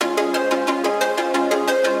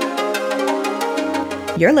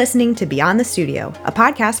You're listening to Beyond the Studio, a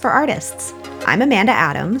podcast for artists. I'm Amanda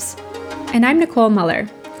Adams. And I'm Nicole Muller.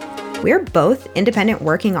 We're both independent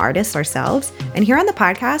working artists ourselves, and here on the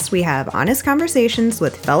podcast, we have honest conversations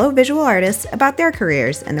with fellow visual artists about their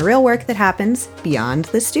careers and the real work that happens beyond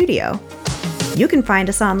the studio. You can find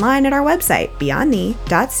us online at our website,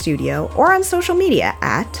 beyondthe.studio, or on social media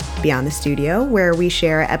at Beyond the Studio, where we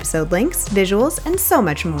share episode links, visuals, and so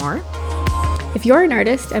much more. If you're an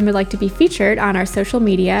artist and would like to be featured on our social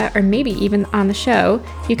media or maybe even on the show,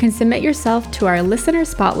 you can submit yourself to our listener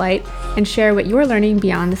spotlight and share what you're learning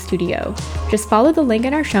beyond the studio. Just follow the link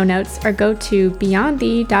in our show notes or go to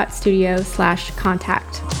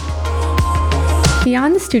beyondthe.studio/contact.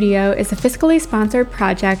 Beyond the Studio is a fiscally sponsored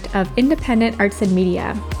project of Independent Arts and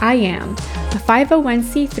Media, IAM, a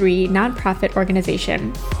 501c3 nonprofit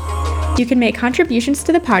organization. You can make contributions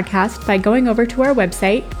to the podcast by going over to our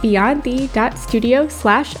website,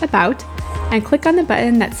 beyondthe.studio/about, and click on the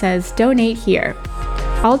button that says Donate Here.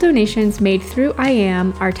 All donations made through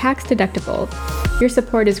IAM are tax deductible. Your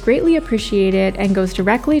support is greatly appreciated and goes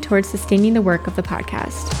directly towards sustaining the work of the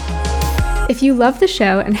podcast. If you love the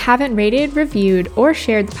show and haven't rated, reviewed, or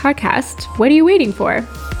shared the podcast, what are you waiting for?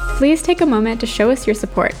 Please take a moment to show us your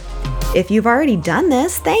support. If you've already done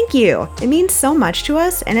this, thank you. It means so much to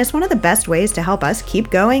us, and it's one of the best ways to help us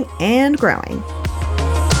keep going and growing.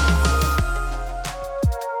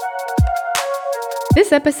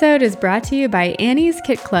 This episode is brought to you by Annie's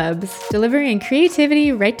Kit Clubs, delivering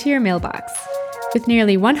creativity right to your mailbox. With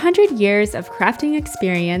nearly 100 years of crafting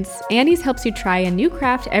experience, Annie's helps you try a new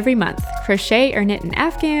craft every month, crochet or knit an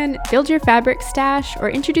afghan, build your fabric stash, or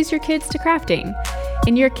introduce your kids to crafting.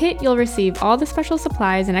 In your kit, you'll receive all the special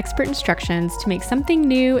supplies and expert instructions to make something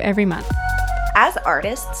new every month. As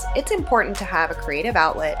artists, it's important to have a creative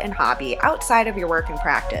outlet and hobby outside of your work and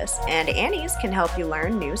practice, and Annie's can help you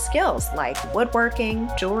learn new skills like woodworking,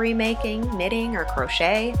 jewelry making, knitting, or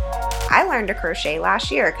crochet. I learned to crochet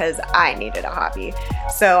last year because I needed a hobby.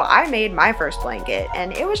 So I made my first blanket,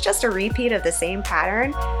 and it was just a repeat of the same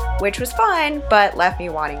pattern, which was fun, but left me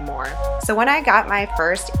wanting more. So when I got my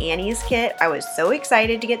first Annie's kit, I was so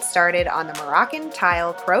excited to get started on the Moroccan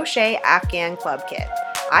Tile Crochet Afghan Club Kit.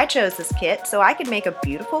 I chose this kit so I could make a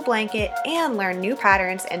beautiful blanket and learn new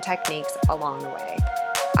patterns and techniques along the way.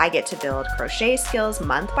 I get to build crochet skills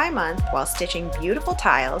month by month while stitching beautiful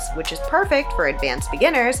tiles, which is perfect for advanced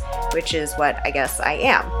beginners, which is what I guess I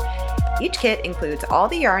am. Each kit includes all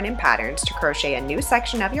the yarn and patterns to crochet a new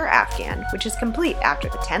section of your afghan, which is complete after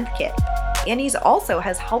the 10th kit. Annie's also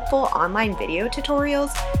has helpful online video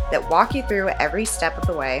tutorials that walk you through every step of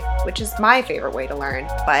the way, which is my favorite way to learn,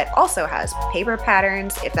 but also has paper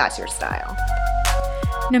patterns if that's your style.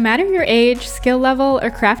 No matter your age, skill level, or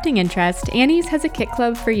crafting interest, Annie's has a kit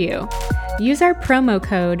club for you. Use our promo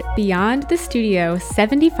code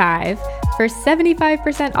BeyondTheStudio75 for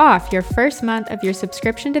 75% off your first month of your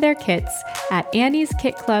subscription to their kits at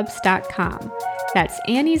annieskitclubs.com. That's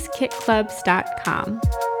annieskitclubs.com.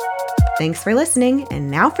 Thanks for listening,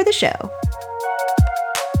 and now for the show.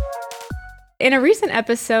 In a recent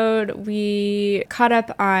episode, we caught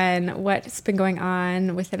up on what's been going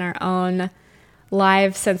on within our own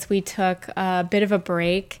lives since we took a bit of a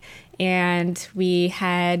break, and we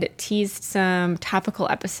had teased some topical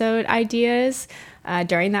episode ideas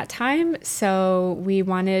during that time. So we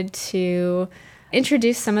wanted to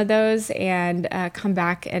introduce some of those and come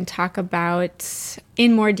back and talk about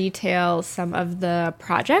in more detail some of the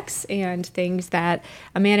projects and things that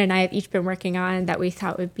Amanda and I have each been working on that we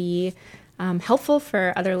thought would be helpful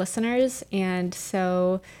for other listeners. And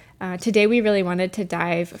so today we really wanted to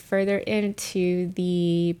dive further into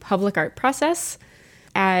the public art process.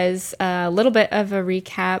 As a little bit of a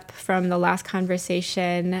recap from the last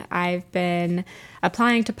conversation, I've been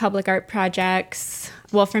applying to public art projects,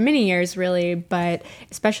 well, for many years really, but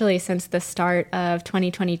especially since the start of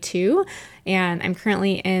 2022. And I'm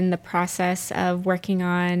currently in the process of working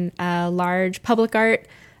on a large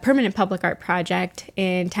permanent public art project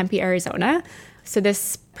in Tempe, Arizona. So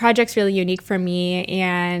this project's really unique for me,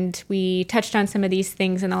 and we touched on some of these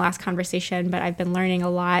things in the last conversation, but I've been learning a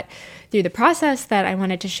lot through the process that I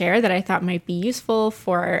wanted to share that I thought might be useful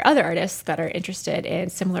for other artists that are interested in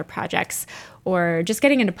similar projects or just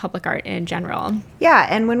getting into public art in general. Yeah,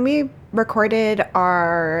 and when we recorded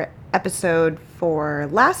our episode for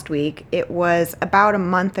last week, it was about a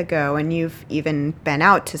month ago, and you've even been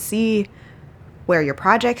out to see where your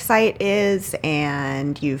project site is,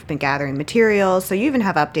 and you've been gathering materials, so you even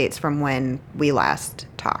have updates from when we last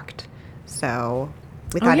talked. So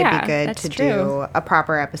we thought it'd be good to do a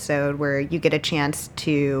proper episode where you get a chance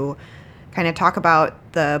to kind of talk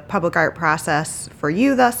about the public art process for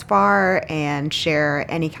you thus far and share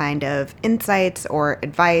any kind of insights or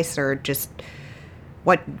advice or just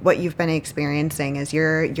what you've been experiencing as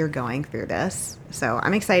you're going through this. So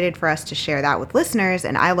I'm excited for us to share that with listeners,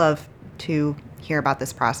 and I love to hear about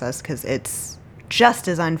this process because it's just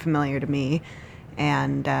as unfamiliar to me.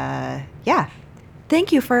 And yeah,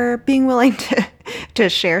 thank you for being willing to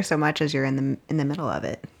share so much as you're in the middle of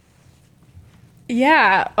it.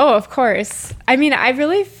 Yeah. Oh, of course. I mean, I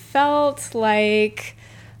really felt like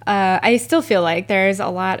I still feel like there's a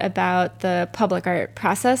lot about the public art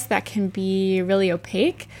process that can be really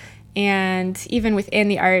opaque. And even within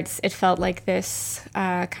the arts, it felt like this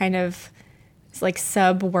kind of like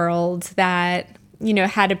sub world that,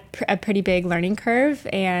 had a pretty big learning curve.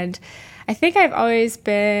 And I think I've always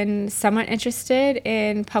been somewhat interested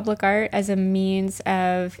in public art as a means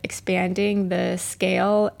of expanding the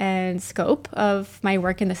scale and scope of my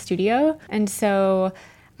work in the studio. And so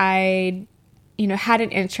I had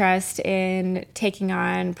an interest in taking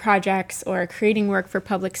on projects or creating work for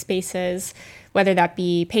public spaces, whether that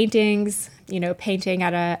be paintings, painting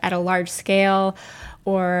at a large scale,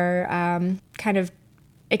 or kind of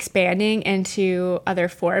expanding into other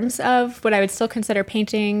forms of what I would still consider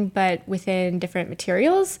painting, but within different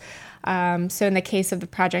materials. So in the case of the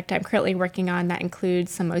project I'm currently working on, that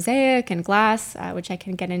includes some mosaic and glass, which I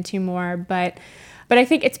can get into more. But I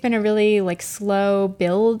think it's been a really slow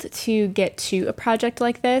build to get to a project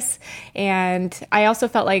like this. And I also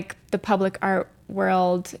felt like the public art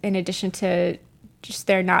world, in addition to just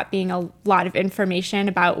there not being a lot of information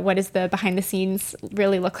about what does the behind the scenes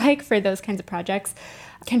really look like for those kinds of projects,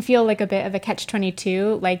 can feel like a bit of a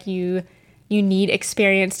catch-22. Like you need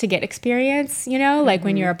experience to get experience, like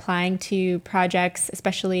when you're applying to projects,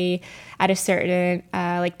 especially at a certain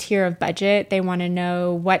tier of budget, they want to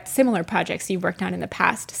know what similar projects you've worked on in the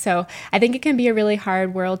past. So I think it can be a really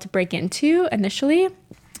hard world to break into initially.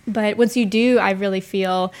 But once you do, I really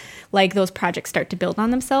feel like those projects start to build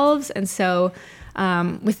on themselves. And so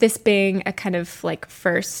with this being a kind of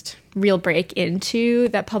first real break into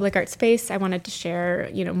that public art space, I wanted to share,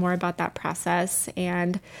 more about that process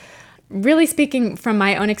and really speaking from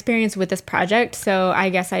my own experience with this project. So I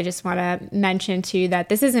guess I just want to mention too that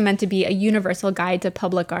this isn't meant to be a universal guide to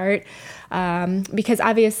public art, because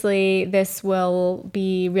obviously this will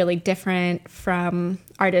be really different from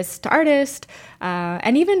artist to artist,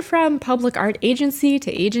 and even from public art agency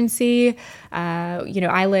to agency.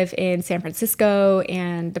 I live in San Francisco,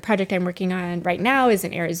 and the project I'm working on right now is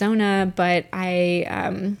in Arizona, but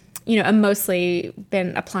I'm mostly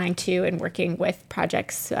been applying to and working with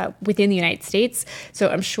projects within the United States. So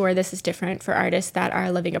I'm sure this is different for artists that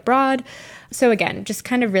are living abroad. So again, just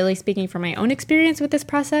kind of really speaking from my own experience with this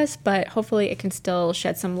process, but hopefully it can still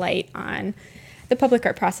shed some light on the public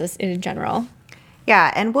art process in general.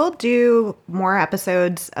 Yeah, and we'll do more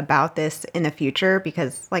episodes about this in the future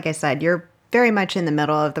because, like I said, you're very much in the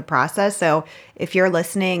middle of the process. So if you're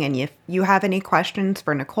listening and you have any questions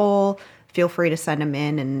for Nicole, feel free to send them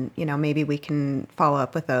in and, maybe we can follow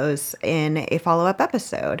up with those in a follow-up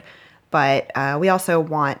episode. But we also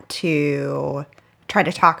want to try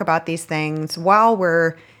to talk about these things while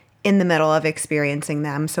we're in the middle of experiencing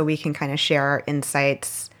them so we can kind of share our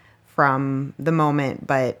insights from the moment.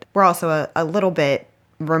 But we're also a little bit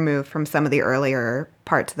removed from some of the earlier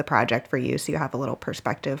parts of the project for you, so you have a little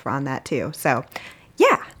perspective on that too. So,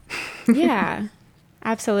 yeah. Yeah,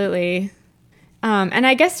 absolutely. And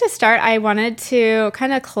I guess to start, I wanted to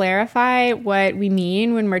kind of clarify what we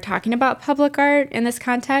mean when we're talking about public art in this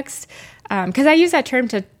context, because I use that term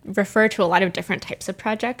to refer to a lot of different types of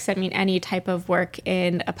projects. I mean, any type of work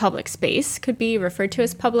in a public space could be referred to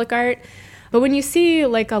as public art. But when you see a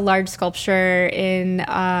large sculpture in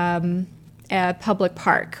a public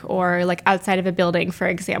park or outside of a building, for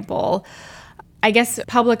example, I guess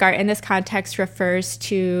public art in this context refers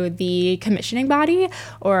to the commissioning body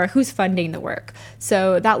or who's funding the work.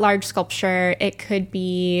 So that large sculpture, it could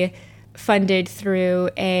be funded through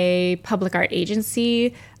a public art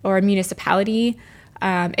agency or a municipality.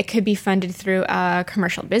 It could be funded through a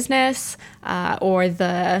commercial business or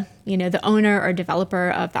the owner or developer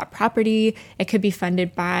of that property. It could be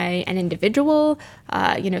funded by an individual,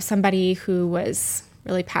 somebody who was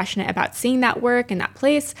really passionate about seeing that work in that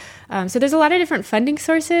place. So there's a lot of different funding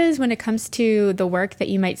sources when it comes to the work that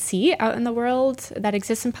you might see out in the world that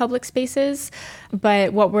exists in public spaces.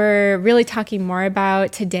 But what we're really talking more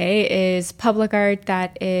about today is public art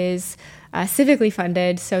that is civically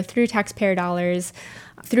funded, so through taxpayer dollars,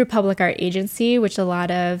 through public art agency, which a lot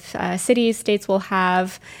of cities, states will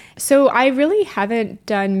have. So I really haven't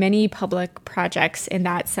done many public projects in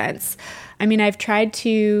that sense. I mean, I've tried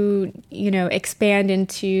to, expand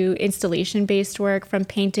into installation-based work from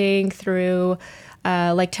painting through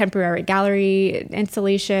like temporary gallery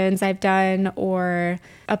installations I've done, or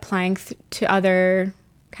applying to other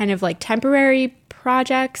kind of like temporary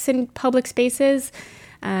projects in public spaces,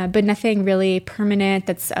 but nothing really permanent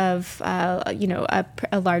that's of,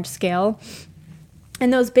 a large scale.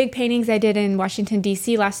 And those big paintings I did in Washington,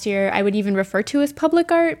 D.C. last year, I would even refer to as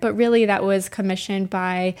public art, but really that was commissioned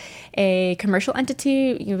by a commercial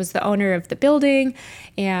entity. It was the owner of the building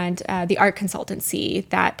and the art consultancy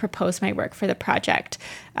that proposed my work for the project.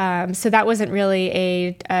 So that wasn't really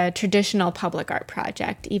a traditional public art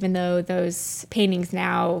project, even though those paintings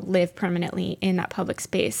now live permanently in that public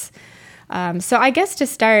space. So I guess to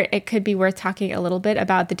start, it could be worth talking a little bit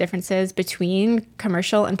about the differences between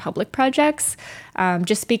commercial and public projects,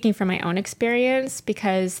 just speaking from my own experience,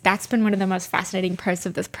 because that's been one of the most fascinating parts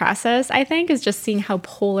of this process, I think, is just seeing how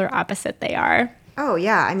polar opposite they are. Oh,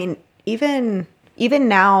 yeah. I mean, even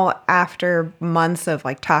now, after months of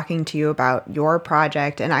like talking to you about your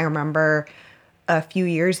project, and I remember a few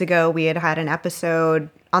years ago, we had an episode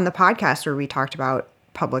on the podcast where we talked about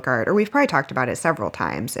public art, or we've probably talked about it several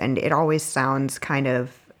times, and it always sounds kind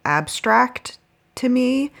of abstract to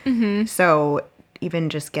me. Mm-hmm. So even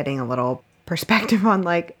just getting a little perspective on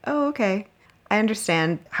like, oh, okay, I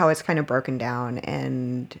understand how it's kind of broken down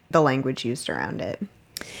and the language used around it.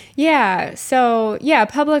 Yeah. So yeah,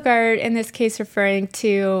 public art in this case referring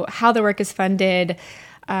to how the work is funded.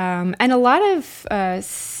 And a lot of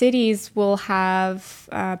cities will have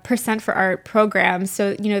Percent for Art programs.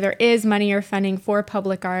 So, there is money or funding for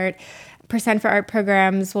public art. Percent for Art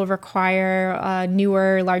programs will require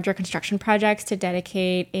newer, larger construction projects to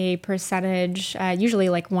dedicate a percentage, usually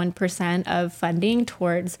like 1% of funding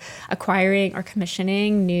towards acquiring or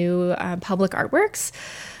commissioning new public artworks.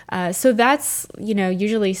 So that's,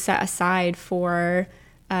 usually set aside for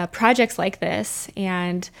projects like this.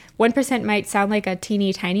 And 1% might sound like a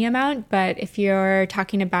teeny tiny amount, but if you're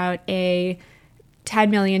talking about a $10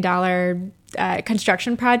 million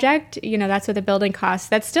construction project, that's what the building costs.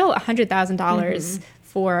 That's still $100,000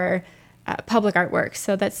 for public artwork.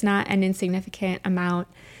 So that's not an insignificant amount.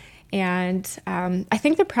 And I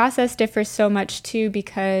think the process differs so much too,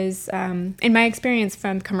 because in my experience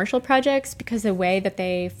from commercial projects, because the way that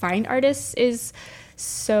they find artists is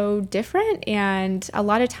so different, and a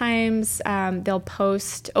lot of times they'll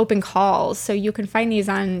post open calls, so you can find these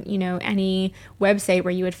on any website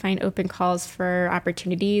where you would find open calls for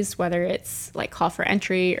opportunities, whether it's like Call for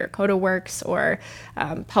Entry or CodaWorks or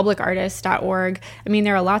publicartist.org. I mean,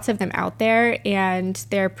 there are lots of them out there, and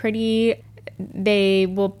they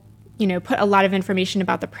will put a lot of information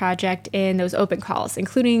about the project in those open calls,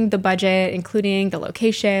 including the budget, including the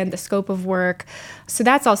location, the scope of work. So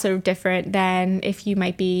that's also different than if you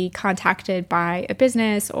might be contacted by a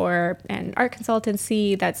business or an art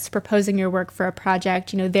consultancy that's proposing your work for a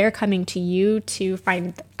project. They're coming to you to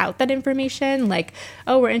find out that information, like,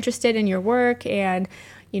 oh, we're interested in your work, and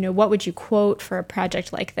what would you quote for a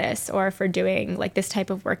project like this, or for doing like this type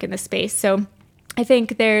of work in the space. So I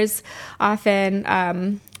think there's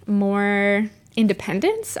often more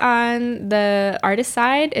independence on the artist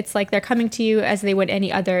side. It's like they're coming to you as they would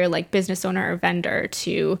any other like business owner or vendor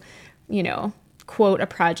to, quote a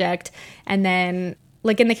project. And then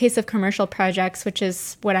like in the case of commercial projects, which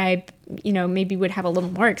is what I, maybe would have a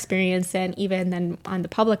little more experience in even than on the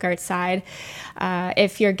public art side,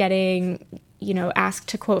 if you're getting asked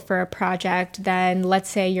to quote for a project, then let's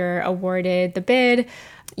say you're awarded the bid,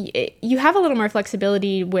 you have a little more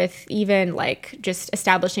flexibility with even like just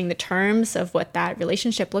establishing the terms of what that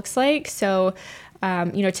relationship looks like. So,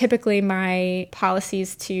 typically my policy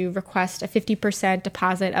is to request a 50%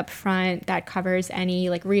 deposit up front that covers any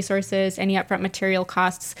like resources, any upfront material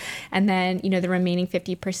costs. And then, the remaining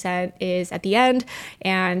 50% is at the end.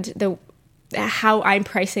 And how I'm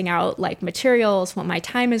pricing out like materials, what my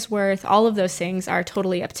time is worth, all of those things are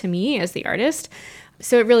totally up to me as the artist.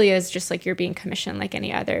 So it really is just like you're being commissioned like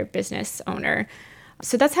any other business owner.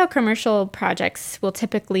 So that's how commercial projects will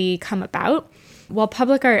typically come about. While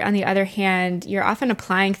public art, on the other hand, you're often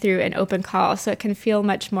applying through an open call. So it can feel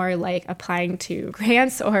much more like applying to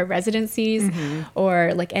grants or residencies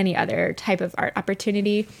or like any other type of art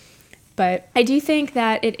opportunity. But I do think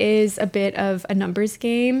that it is a bit of a numbers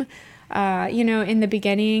game. In the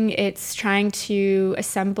beginning, it's trying to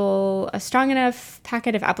assemble a strong enough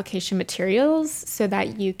packet of application materials so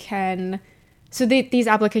that these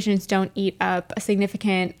applications don't eat up a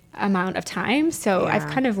significant amount of time. So I've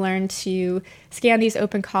kind of learned to scan these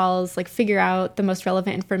open calls, like figure out the most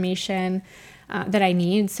relevant information that I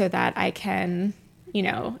need so that I can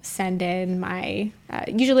send in my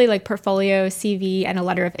usually like portfolio, CV, and a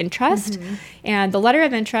letter of interest. And the letter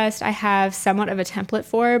of interest I have somewhat of a template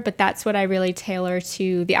for, but that's what I really tailor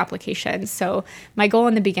to the application. So my goal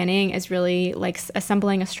in the beginning is really like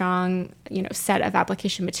assembling a strong, set of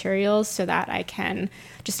application materials so that I can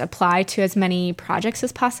just apply to as many projects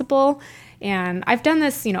as possible. And I've done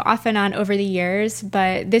this, off and on over the years,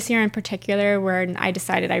 but this year in particular, where I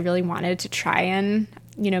decided I really wanted to try and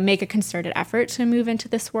make a concerted effort to move into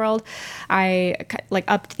this world, I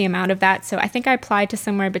upped the amount of that. So I think I applied to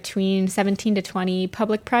somewhere between 17 to 20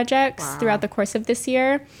 public projects throughout the course of this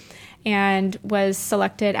year, and was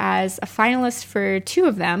selected as a finalist for 2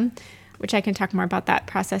 of them, which I can talk more about that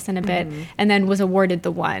process in a bit, and then was awarded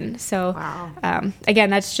the one. So again,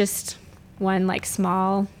 that's just one like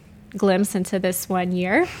small glimpse into this 1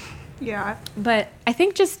 year. Yeah. But I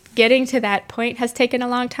think just getting to that point has taken a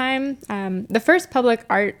long time. The first public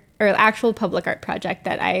art or actual public art project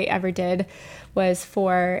that I ever did was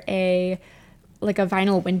for a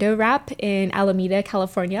vinyl window wrap in Alameda,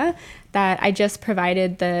 California, that I just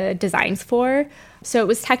provided the designs for. So it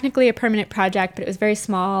was technically a permanent project, but it was very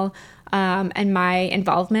small. And my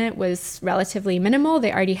involvement was relatively minimal.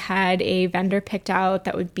 They already had a vendor picked out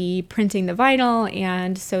that would be printing the vinyl.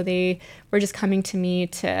 And so they were just coming to me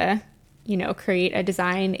to create a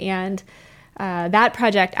design. And that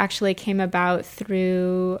project actually came about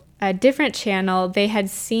through a different channel. They had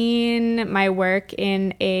seen my work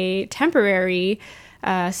in a temporary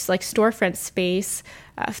storefront space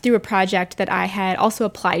through a project that I had also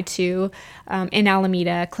applied to in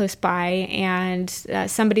Alameda, close by. And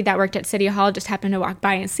somebody that worked at City Hall just happened to walk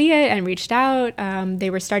by and see it and reached out. They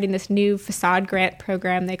were starting this new facade grant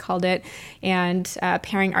program, they called it, and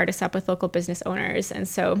pairing artists up with local business owners. And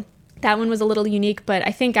so that one was a little unique, but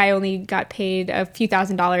I think I only got paid a few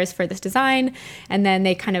 $1,000s for this design, and then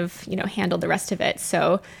they kind of, handled the rest of it.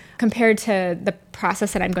 So compared to the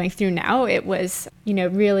process that I'm going through now, it was,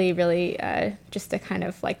 really, really just a kind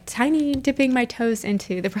of like tiny dipping my toes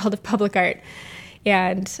into the world of public art.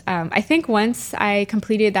 And I think once I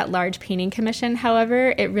completed that large painting commission,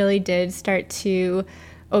 however, it really did start to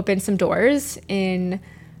open some doors in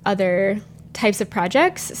other types of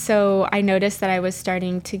projects. So I noticed that I was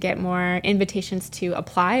starting to get more invitations to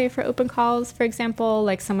apply for open calls, for example,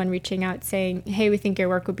 like someone reaching out saying, hey, we think your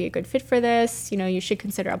work would be a good fit for this, you should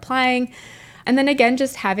consider applying. And then again,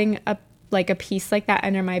 just having a piece like that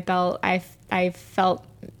under my belt, I felt,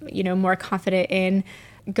 more confident in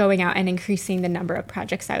going out and increasing the number of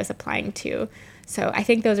projects I was applying to. So I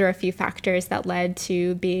think those are a few factors that led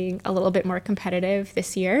to being a little bit more competitive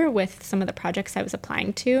this year with some of the projects I was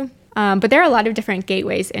applying to. But there are a lot of different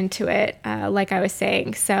gateways into it, like I was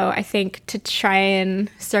saying. So I think to try and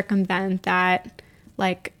circumvent that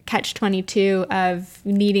catch-22 of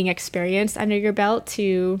needing experience under your belt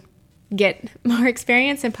to get more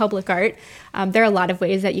experience in public art, there are a lot of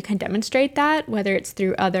ways that you can demonstrate that, whether it's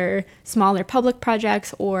through other smaller public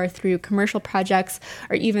projects or through commercial projects,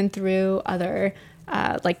 or even through other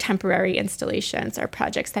temporary installations or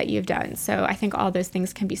projects that you've done. So I think all those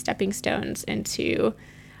things can be stepping stones into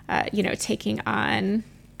taking on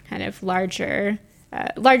kind of larger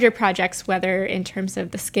projects, whether in terms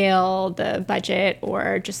of the scale, the budget,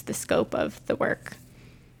 or just the scope of the work.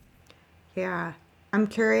 Yeah. I'm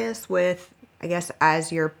curious with, I guess,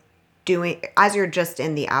 as you're just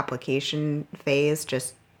in the application phase,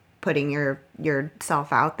 just putting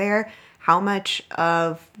yourself out there, how much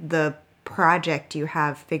of the project you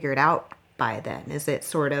have figured out by then? Is it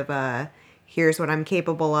sort of here's what I'm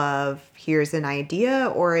capable of, here's an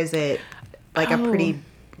idea, or is it a pretty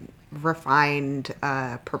refined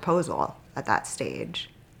proposal at that stage?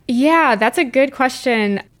 Yeah, that's a good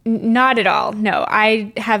question. Not at all. No,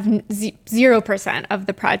 I have 0% of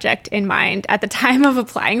the project in mind at the time of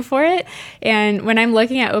applying for it. And when I'm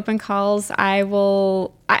looking at open calls, I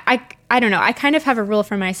don't know, I kind of have a rule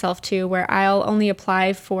for myself too, where I'll only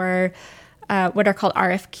apply for what are called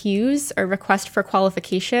RFQs, or request for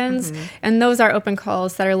qualifications. And those are open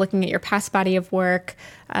calls that are looking at your past body of work.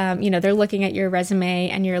 They're looking at your resume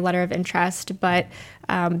and your letter of interest, but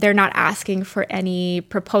they're not asking for any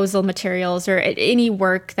proposal materials or any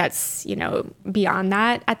work that's, beyond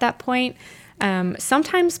that at that point.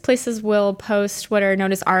 Sometimes places will post what are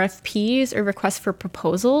known as RFPs, or requests for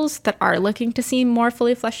proposals, that are looking to see more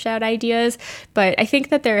fully fleshed out ideas. But I think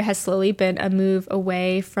that there has slowly been a move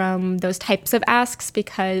away from those types of asks,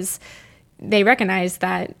 because they recognize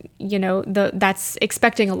that, that's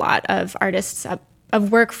expecting a lot of artists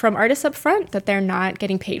of work from artists up front that they're not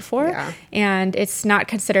getting paid for. Yeah. And it's not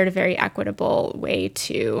considered a very equitable way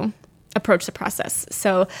to approach the process.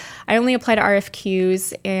 So I only apply to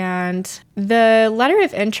RFQs, and the letter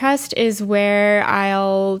of interest is where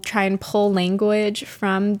I'll try and pull language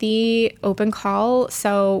from the open call.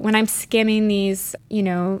 So when I'm skimming these,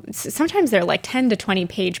 sometimes they're like 10 to 20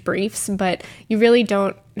 page briefs, but you really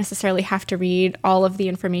don't necessarily have to read all of the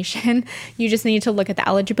information. You just need to look at the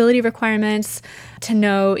eligibility requirements to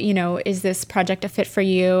know, is this project a fit for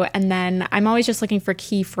you? And then I'm always just looking for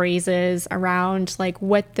key phrases around like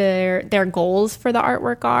what their goals for the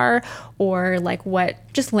artwork are, or like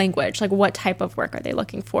just language, like what type of work are they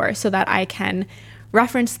looking for, so that I can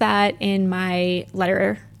reference that in my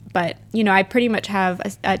letter. But, I pretty much have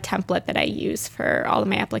a template that I use for all of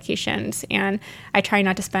my applications, and I try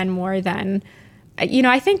not to spend more than,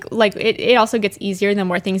 I think like it also gets easier the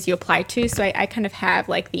more things you apply to. So I kind of have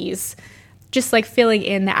like these, just like filling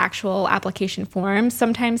in the actual application form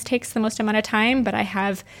sometimes takes the most amount of time, but I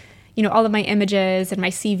have, all of my images and my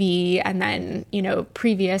CV, and then,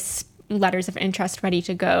 previous letters of interest ready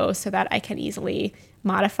to go, so that I can easily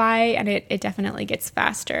modify, and it definitely gets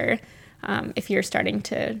faster if you're starting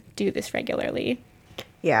to do this regularly.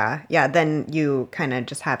 Yeah. Then you kind of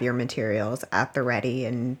just have your materials at the ready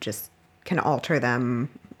and just can alter them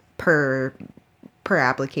per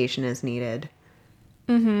application as needed.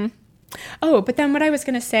 Mm-hmm. Oh, but then what I was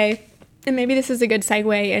going to say, and maybe this is a good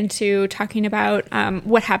segue into talking about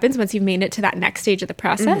what happens once you've made it to that next stage of the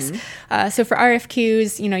process. Mm-hmm. So for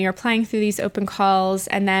RFQs, you're applying through these open calls,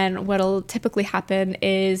 and then what'll typically happen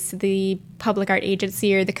is the public art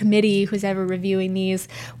agency or the committee who's ever reviewing these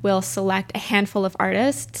will select a handful of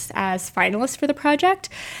artists as finalists for the project,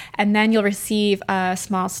 and then you'll receive a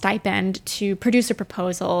small stipend to produce a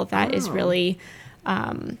proposal that is really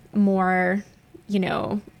more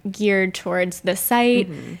geared towards the site.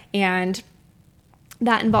 Mm-hmm. And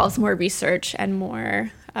that involves more research and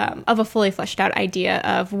more of a fully fleshed out idea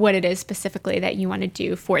of what it is specifically that you want to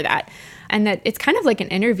do for that. And that it's kind of like an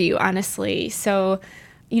interview, honestly. So,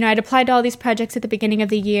 I'd applied to all these projects at the beginning of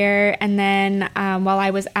the year. And then while I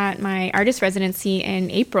was at my artist residency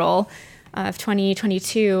in April of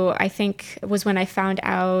 2022, I think was when I found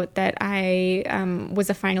out that I was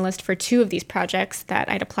a finalist for 2 of these projects that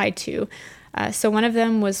I'd applied to. So one of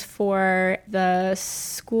them was for the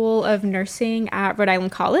School of Nursing at Rhode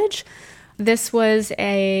Island College. This was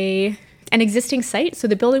an existing site, so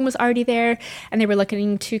the building was already there, and they were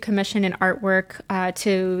looking to commission an artwork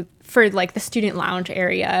for like the student lounge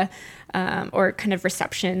area or kind of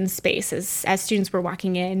reception space as students were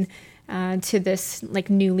walking in to this like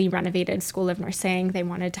newly renovated School of Nursing. They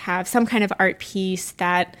wanted to have some kind of art piece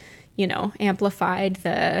that amplified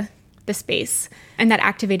the space and that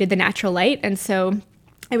activated the natural light. And so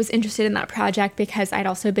I was interested in that project because I'd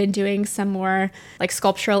also been doing some more like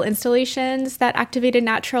sculptural installations that activated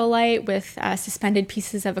natural light with suspended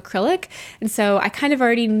pieces of acrylic. And so I kind of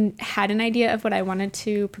already had an idea of what I wanted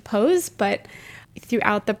to propose, but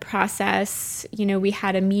throughout the process, we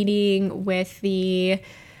had a meeting with the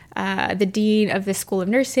dean of the School of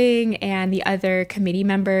Nursing and the other committee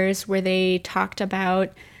members where they talked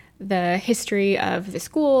about the history of the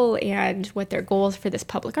school and what their goals for this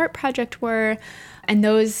public art project were. And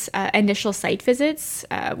those initial site visits,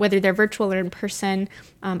 whether they're virtual or in person,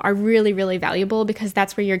 are really, really valuable because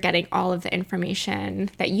that's where you're getting all of the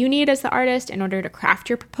information that you need as the artist in order to craft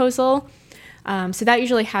your proposal. So that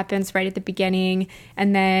usually happens right at the beginning.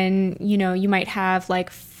 And then, you might have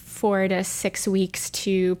like 4 to 6 weeks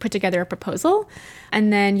to put together a proposal.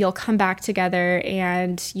 And then you'll come back together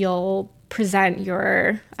and you'll present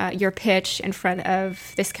your pitch in front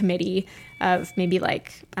of this committee of maybe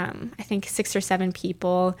like I think 6 or 7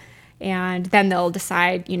 people, and then they'll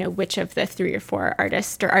decide which of the 3 or 4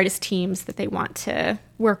 artists or artist teams that they want to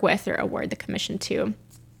work with or award the commission to.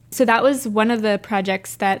 So that was one of the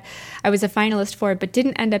projects that I was a finalist for but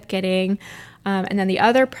didn't end up getting. And then the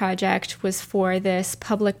other project was for this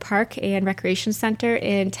public park and recreation center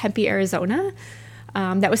in Tempe, Arizona.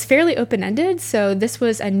 That was fairly open-ended. So this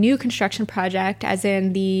was a new construction project, as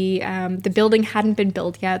in the building hadn't been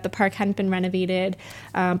built yet, the park hadn't been renovated,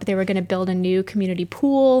 but they were going to build a new community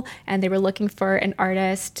pool, and they were looking for an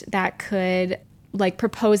artist that could like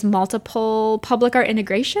propose multiple public art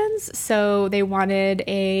integrations. So they wanted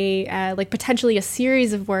potentially a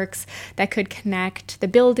series of works that could connect the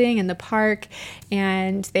building and the park,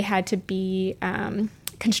 and they had to be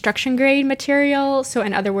construction grade material. So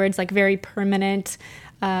in other words, like very permanent,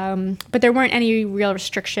 but there weren't any real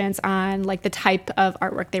restrictions on like the type of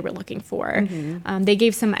artwork they were looking for. Mm-hmm. They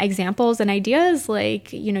gave some examples and ideas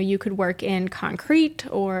like, you could work in concrete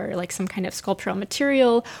or like some kind of sculptural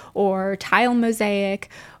material or tile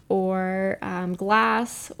mosaic or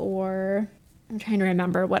glass or I'm trying to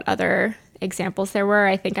remember what other examples there were.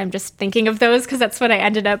 I think I'm just thinking of those because that's what I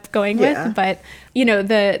ended up going with. But,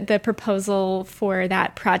 the proposal for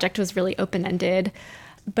that project was really open-ended.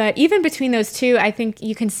 But even between those two, I think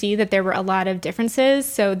you can see that there were a lot of differences.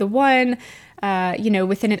 So the one,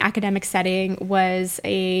 within an academic setting was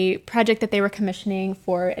a project that they were commissioning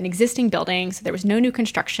for an existing building. So there was no new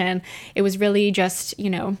construction. It was really just,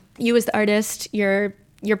 you as the artist, you're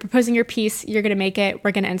proposing your piece, you're going to make it,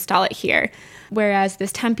 we're going to install it here. Whereas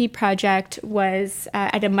this Tempe project was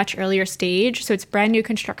at a much earlier stage. So it's brand new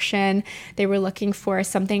construction. They were looking for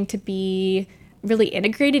something to be really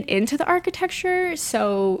integrated into the architecture.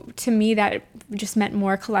 So to me, that just meant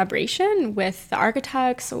more collaboration with the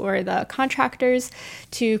architects or the contractors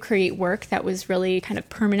to create work that was really kind of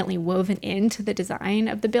permanently woven into the design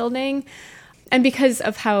of the building. And because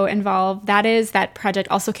of how involved that is, that project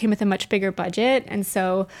also came with a much bigger budget. And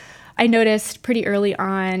so I noticed pretty early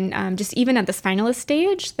on, just even at this finalist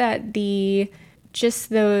stage, that the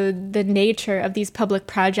nature of these public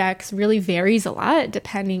projects really varies a lot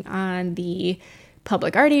depending on the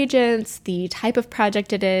public art agents, the type of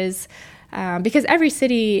project it is, because every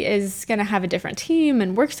city is going to have a different team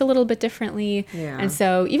and works a little bit differently. Yeah. And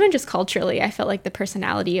so even just culturally, I felt like the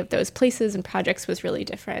personality of those places and projects was really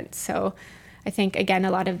different. So I think, again,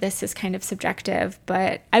 a lot of this is kind of subjective,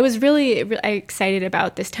 but I was really excited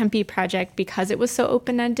about this Tempe project because it was so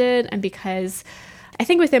open-ended and because I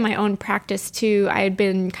think within my own practice too, I had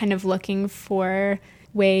been kind of looking for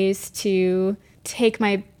ways to take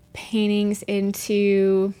my paintings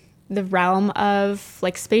into the realm of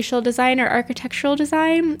like spatial design or architectural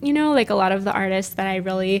design, like a lot of the artists that I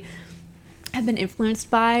really have been influenced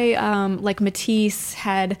by, like Matisse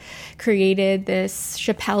had created this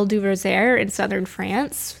Chapelle du Rosaire in southern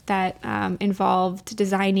France that involved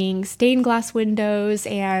designing stained glass windows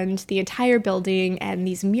and the entire building and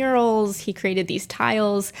these murals. He created these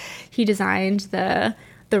tiles. He designed the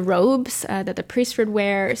robes that the priests would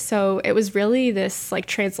wear. So it was really this like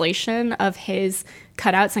translation of his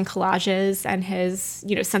cutouts and collages and his,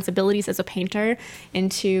 sensibilities as a painter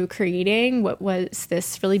into creating what was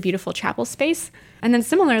this really beautiful chapel space. And then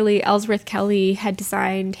similarly, Ellsworth Kelly had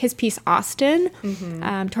designed his piece Austin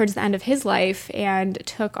towards the end of his life and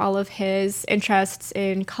took all of his interests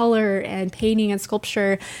in color and painting and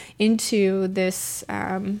sculpture into this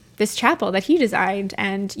this chapel that he designed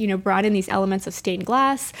and, brought in these elements of stained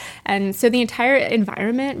glass. And so the entire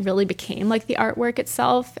environment really became like the artwork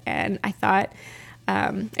itself. And I thought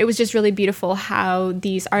it was just really beautiful how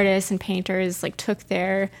these artists and painters like took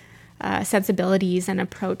their sensibilities and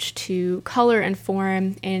approach to color and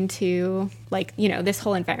form into like, this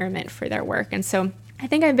whole environment for their work. And so I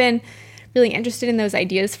think I've been really interested in those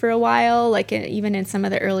ideas for a while, like even in some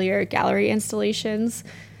of the earlier gallery installations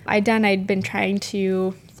I'd been trying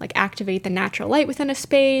to like activate the natural light within a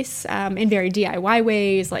space in very DIY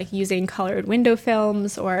ways, like using colored window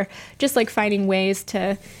films or just like finding ways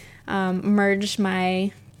to merge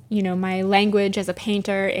my my language as a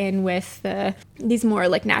painter in with these more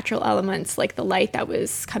like natural elements, like the light that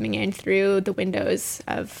was coming in through the windows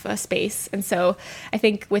of a space. And so I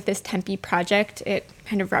think with this Tempe project, it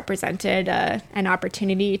kind of represented an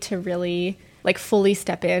opportunity to really like fully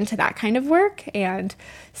step into that kind of work. And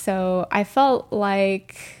so I felt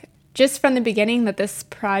like just from the beginning that this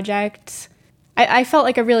project, I felt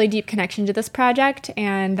like a really deep connection to this project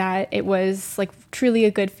and that it was like truly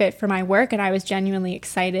a good fit for my work. And I was genuinely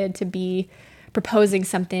excited to be proposing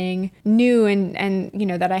something new and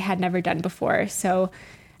that I had never done before. So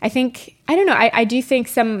I think, I do think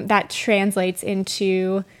some that translates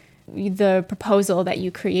into the proposal that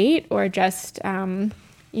you create or just,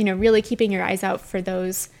 really keeping your eyes out for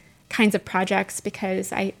those kinds of projects,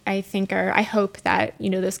 because I hope that,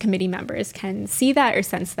 those committee members can see that or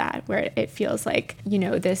sense that, where it feels like,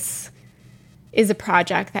 this is a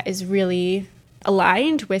project that is really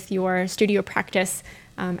aligned with your studio practice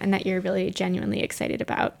and that you're really genuinely excited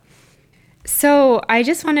about. So I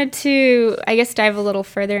just wanted to, dive a little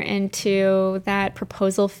further into that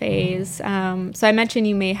proposal phase. So I mentioned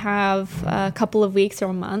you may have a couple of weeks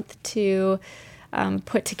or a month to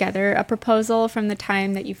put together a proposal from the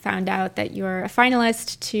time that you found out that you're a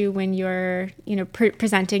finalist to when you're,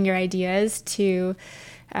 presenting your ideas to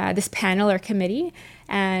this panel or committee.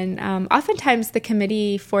 And oftentimes the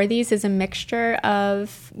committee for these is a mixture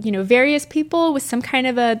of, various people with some kind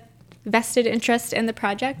of a vested interest in the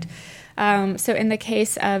project. So in the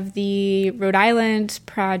case of the Rhode Island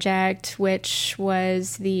project, which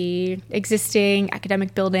was the existing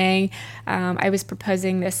academic building, I was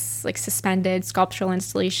proposing this like suspended sculptural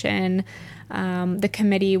installation. The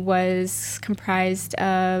committee was comprised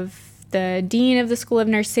of the dean of the School of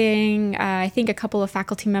Nursing, I think a couple of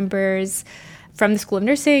faculty members from the School of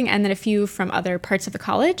Nursing, and then a few from other parts of the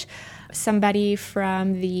college. Somebody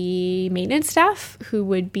from the maintenance staff who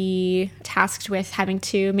would be tasked with having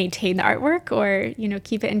to maintain the artwork or,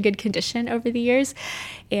 keep it in good condition over the years.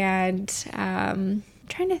 And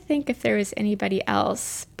trying to think if there was anybody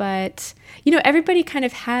else, but everybody kind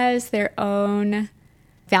of has their own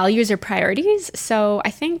values or priorities. So I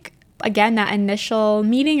think, again, that initial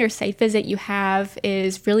meeting or site visit you have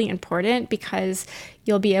is really important because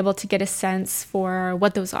you'll be able to get a sense for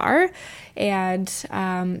what those are and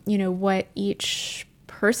what each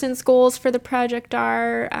person's goals for the project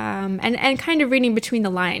are, and kind of reading between the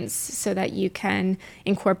lines so that you can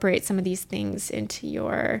incorporate some of these things into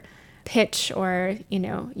your pitch or,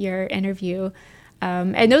 your interview.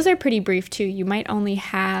 And those are pretty brief too. You might only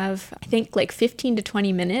have, I think, like 15 to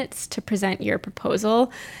 20 minutes to present your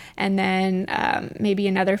proposal, and then maybe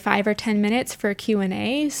another 5 or 10 minutes for a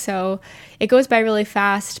Q&A. So it goes by really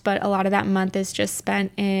fast, but a lot of that month is just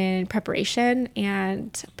spent in preparation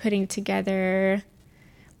and putting together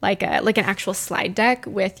like an actual slide deck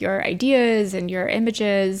with your ideas and your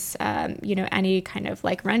images, any kind of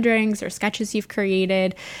like renderings or sketches you've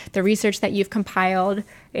created, the research that you've compiled.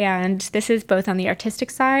 And this is both on the artistic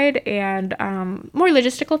side and more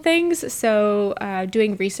logistical things. So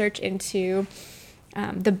doing research into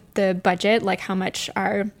the budget, like how much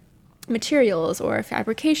are materials or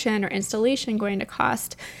fabrication or installation going to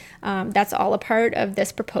cost. That's all a part of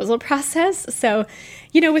this proposal process. So,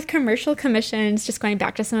 with commercial commissions, just going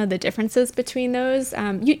back to some of the differences between those,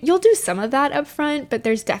 you'll do some of that up front, but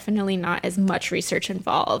there's definitely not as much research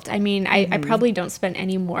involved. I mean, I probably don't spend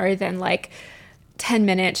any more than like 10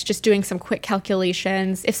 minutes just doing some quick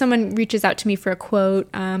calculations. If someone reaches out to me for a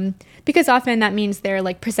quote, because often that means they're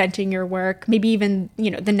like presenting your work, maybe even,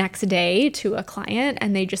 the next day to a client,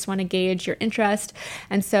 and they just want to gauge your interest.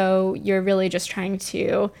 And so you're really just trying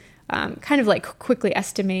to kind of like quickly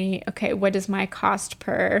estimate, okay, what is my cost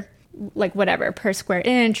per square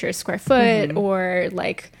inch or square foot, or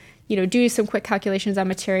like, do some quick calculations on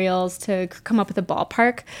materials to come up with a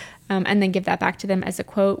ballpark, and then give that back to them as a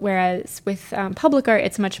quote. Whereas with public art,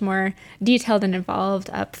 it's much more detailed and involved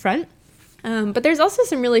up front. But there's also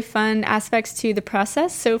some really fun aspects to the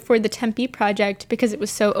process. So for the Tempe project, because it was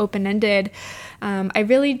so open-ended, I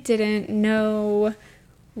really didn't know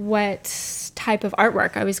what type of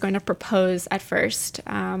artwork I was going to propose at first.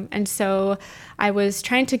 And so I was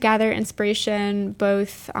trying to gather inspiration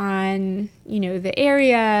both on, the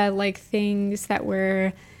area, like things that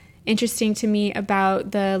were interesting to me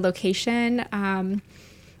about the location,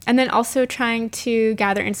 and then also trying to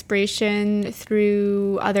gather inspiration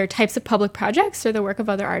through other types of public projects or the work of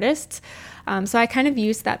other artists. So I kind of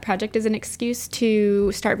used that project as an excuse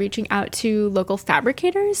to start reaching out to local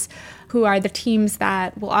fabricators, who are the teams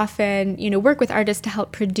that will often, work with artists to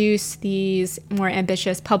help produce these more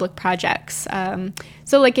ambitious public projects.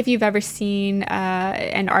 So like if you've ever seen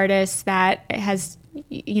an artist that has,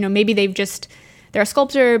 maybe they're a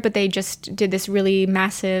sculptor, but they just did this really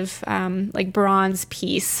massive, like bronze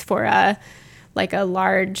piece for a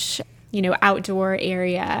large, outdoor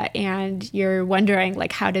area. And you're wondering,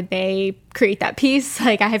 like, how did they create that piece?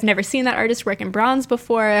 Like, I have never seen that artist work in bronze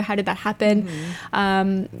before. How did that happen?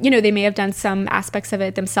 They may have done some aspects of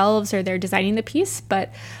it themselves, or they're designing the piece.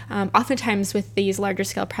 But oftentimes with these larger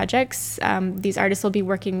scale projects, these artists will be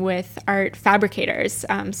working with art fabricators.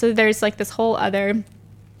 So there's like this whole other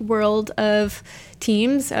world of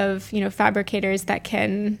teams of fabricators that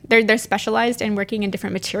they're specialized in working in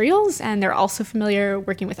different materials, and they're also familiar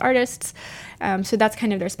working with artists, so that's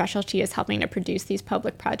kind of their specialty, is helping to produce these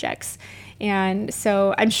public projects. And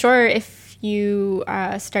so I'm sure if you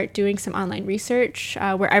start doing some online research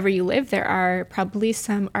wherever you live, there are probably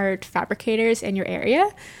some art fabricators in your area.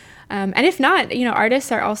 And if not,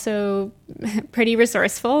 artists are also pretty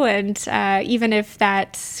resourceful. And even if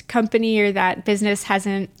that company or that business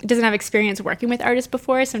doesn't have experience working with artists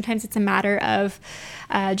before, sometimes it's a matter of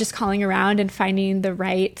just calling around and finding the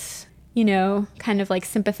right, kind of like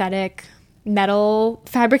sympathetic metal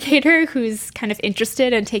fabricator who's kind of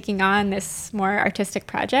interested in taking on this more artistic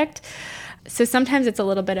project. So sometimes it's a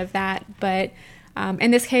little bit of that, but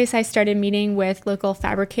in this case, I started meeting with local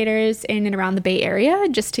fabricators in and around the Bay Area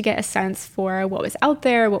just to get a sense for what was out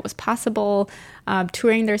there, what was possible,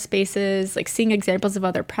 touring their spaces, like seeing examples of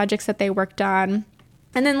other projects that they worked on.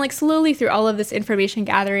 And then like slowly through all of this information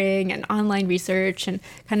gathering and online research and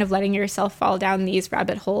kind of letting yourself fall down these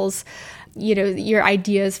rabbit holes, your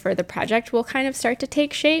ideas for the project will kind of start to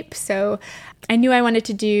take shape. So I knew I wanted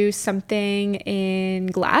to do something in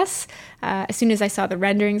glass. as soon as I saw the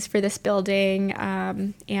renderings for this building,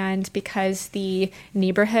 and because the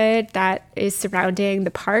neighborhood that is surrounding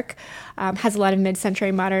the park has a lot of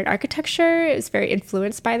mid-century modern architecture, is very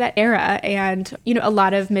influenced by that era. And, a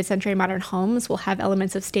lot of mid-century modern homes will have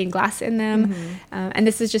elements of stained glass in them. And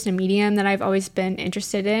this is just a medium that I've always been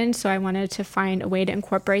interested in. So I wanted to find a way to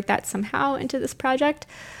incorporate that somehow into this project.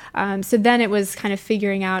 So then it was kind of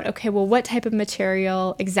figuring out, okay, well, what type of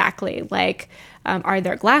material exactly? Like, are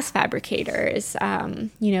there glass fabricators?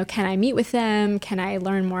 Can I meet with them? Can I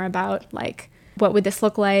learn more about, like, what would this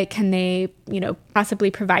look like? Can they, possibly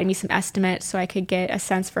provide me some estimates so I could get a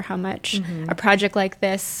sense for how much a project like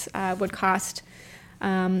this would cost?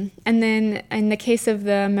 And then in the case of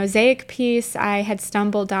the mosaic piece, I had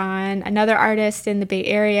stumbled on another artist in the Bay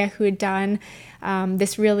Area who had done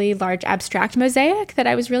this really large abstract mosaic that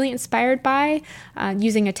I was really inspired by,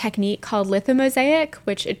 using a technique called lithomosaic,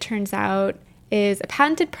 which it turns out is a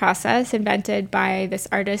patented process invented by this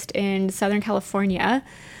artist in Southern California.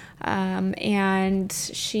 And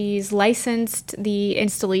she's licensed the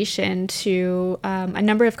installation to a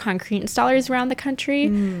number of concrete installers around the country,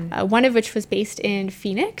 one of which was based in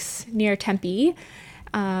Phoenix near Tempe.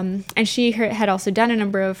 And she had also done a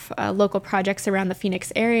number of local projects around the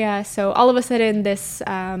Phoenix area. So all of a sudden, this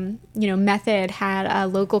method had a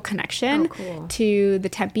local connection to the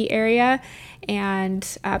Tempe area, and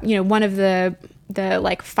one of the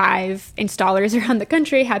like 5 installers around the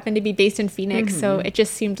country happened to be based in Phoenix. So it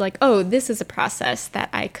just seemed like, oh, this is a process that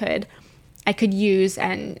I could use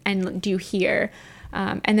and do here.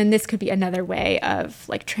 And then this could be another way of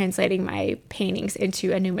like translating my paintings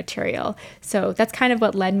into a new material. So that's kind of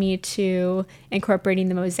what led me to incorporating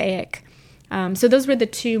the mosaic. So those were the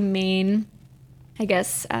 2 main, I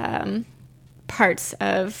guess, parts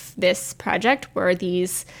of this project, were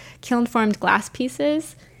these kiln-formed glass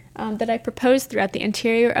pieces that I proposed throughout the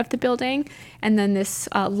interior of the building, and then this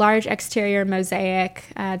large exterior mosaic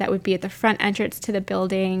that would be at the front entrance to the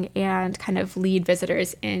building and kind of lead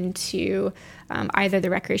visitors into either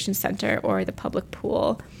the recreation center or the public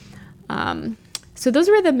pool. So those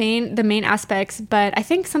were the main aspects, but I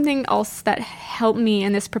think something else that helped me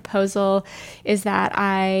in this proposal is that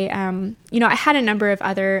I had a number of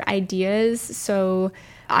other ideas. So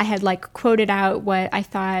I had like quoted out what I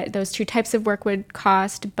thought those 2 types of work would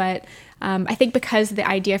cost, but I think because the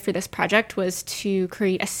idea for this project was to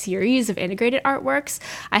create a series of integrated artworks,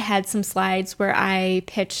 I had some slides where I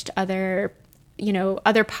pitched other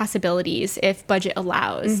possibilities if budget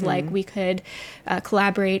allows. Like we could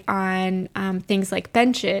collaborate on things like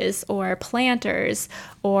benches or planters,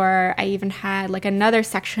 or I even had like another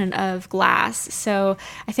section of glass. So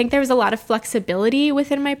I think there was a lot of flexibility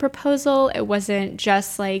within my proposal. It wasn't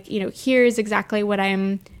just like, here's exactly what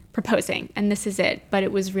I'm proposing and this is it, but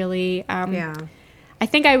it was really, I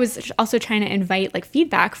think I was also trying to invite like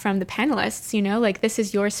feedback from the panelists, like this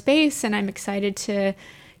is your space and I'm excited to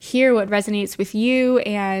hear what resonates with you.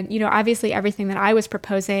 And, obviously everything that I was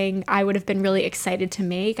proposing, I would have been really excited to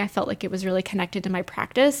make. I felt like it was really connected to my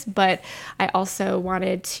practice, but I also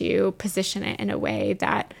wanted to position it in a way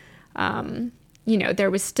that, there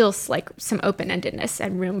was still like some open-endedness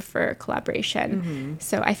and room for collaboration.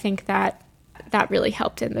 So I think that really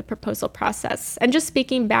helped in the proposal process. And just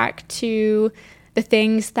speaking back to the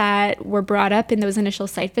things that were brought up in those initial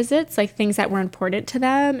site visits, like things that were important to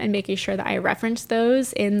them, and making sure that I referenced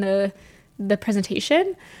those in the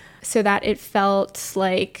presentation so that it felt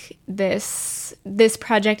like this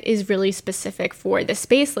project is really specific for this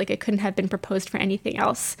space. Like it couldn't have been proposed for anything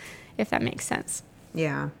else, if that makes sense.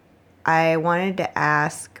 Yeah. I wanted to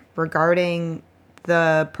ask regarding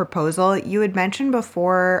the proposal. You had mentioned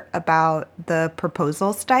before about the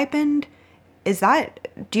proposal stipend.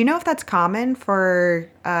 Do you know if that's common for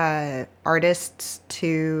artists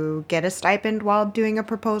to get a stipend while doing a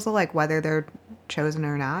proposal, like whether they're chosen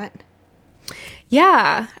or not?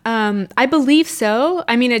 Yeah, I believe so.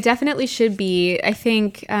 I mean, it definitely should be. I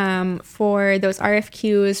think for those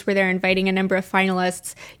RFQs where they're inviting a number of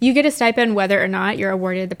finalists, you get a stipend whether or not you're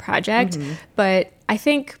awarded the project. But I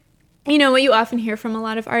think what you often hear from a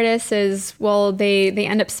lot of artists is, well, they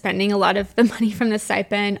end up spending a lot of the money from the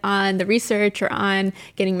stipend on the research or on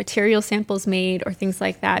getting material samples made or things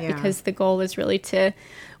like that, because the goal is really to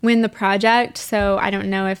win the project. So I don't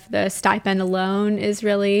know if the stipend alone is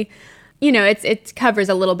really, it covers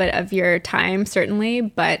a little bit of your time, certainly,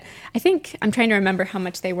 but I think I'm trying to remember how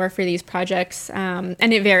much they were for these projects. And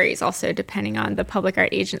it varies also depending on the public art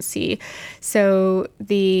agency. So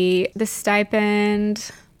the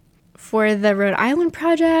stipend for the Rhode Island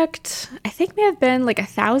project, I think may have been like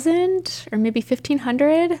 $1,000 or maybe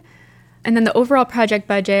 $1,500. And then the overall project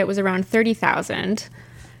budget was around $30,000.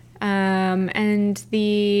 And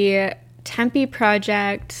the Tempe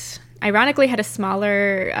project, ironically, had a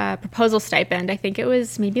smaller proposal stipend. I think it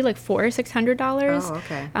was maybe like $400 or $600. Oh,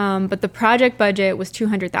 okay. But the project budget was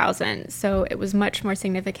 $200,000, so it was much more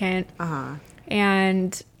significant.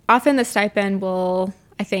 And often the stipend will,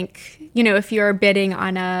 I think, if you're bidding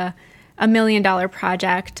on a $1 million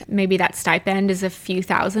project, maybe that stipend is a few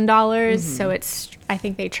 $1,000s. So I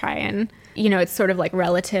think they try and, it's sort of like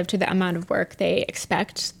relative to the amount of work they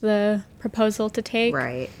expect the proposal to take.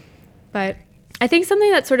 Right. But I think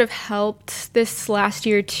something that sort of helped this last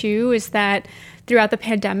year too is that throughout the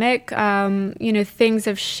pandemic, things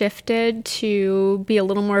have shifted to be a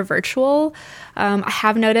little more virtual. I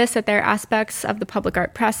have noticed that there are aspects of the public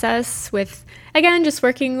art process with, again, just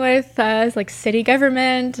working with like city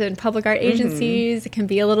government and public art agencies. It can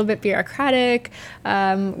be a little bit bureaucratic,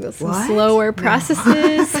 some slower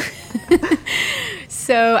processes.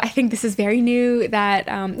 So I think this is very new that,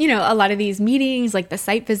 a lot of these meetings, like the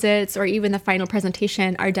site visits or even the final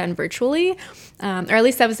presentation, are done virtually. Or at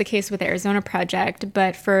least that was the case with the Arizona project.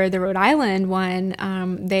 But for the Rhode Island one,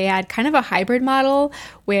 they had kind of a hybrid model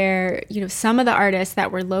where, some of the artists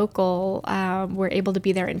that were local were able to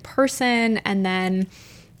be there in person. And then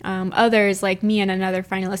others, like me and another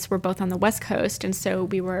finalist, were both on the West Coast. And so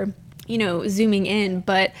we were, zooming in.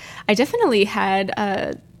 But I definitely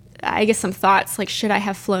had some thoughts like, should I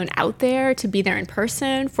have flown out there to be there in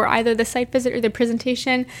person for either the site visit or the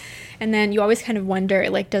presentation? And then you always kind of wonder,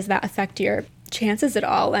 like, does that affect your chances at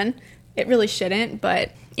all? And it really shouldn't.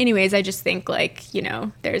 But anyways, I just think like,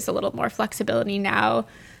 there's a little more flexibility now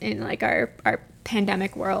in like our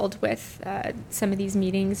pandemic world with some of these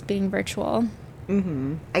meetings being virtual.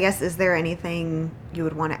 I guess, is there anything you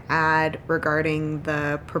would want to add regarding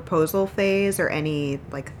the proposal phase or any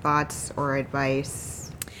like thoughts or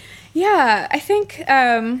advice? Yeah, I think,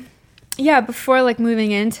 before like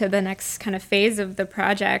moving into the next kind of phase of the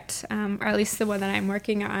project, or at least the one that I'm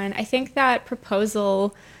working on, I think that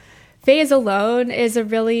proposal phase alone is a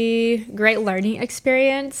really great learning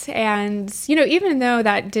experience. And, even though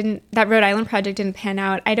that Rhode Island project didn't pan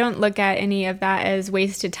out, I don't look at any of that as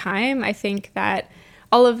wasted time. I think that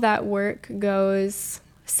all of that work goes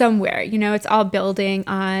somewhere. It's all building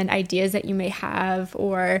on ideas that you may have,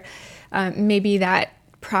 or maybe that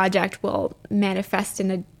project will manifest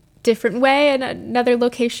in a different way in another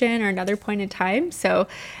location or another point in time. So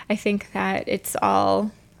I think that it's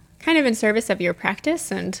all kind of in service of your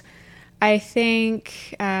practice. And I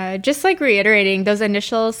think just like reiterating, those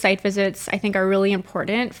initial site visits, I think, are really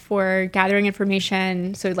important for gathering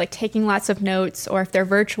information. So like taking lots of notes, or if they're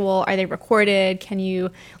virtual, are they recorded? Can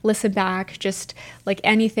you listen back? Just like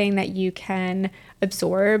anything that you can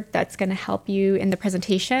absorb that's going to help you in the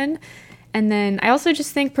presentation. And then I also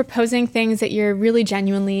just think proposing things that you're really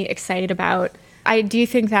genuinely excited about, I do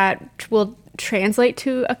think that will translate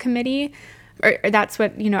to a committee, or that's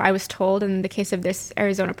what, I was told in the case of this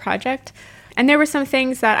Arizona project. And there were some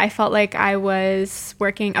things that I felt like I was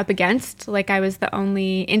working up against, like I was the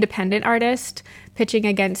only independent artist pitching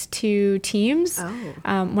against two teams,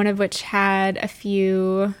 one of which had a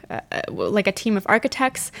few, like a team of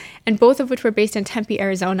architects, and both of which were based in Tempe,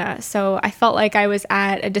 Arizona. So I felt like I was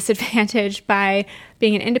at a disadvantage by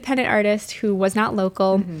being an independent artist who was not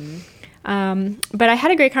local. But I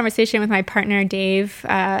had a great conversation with my partner, Dave,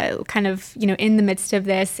 kind of, in the midst of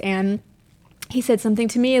this, and he said something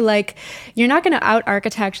to me like, you're not going to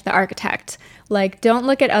out-architect the architect. Like, don't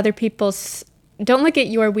look at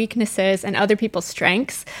your weaknesses and other people's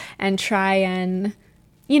strengths and try and,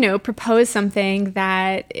 propose something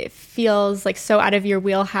that it feels like so out of your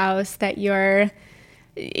wheelhouse that you're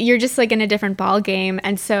just like in a different ball game.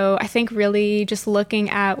 And so I think really just looking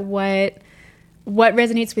at what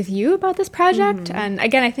resonates with you about this project. And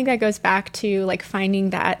again, I think that goes back to like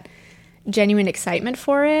finding that genuine excitement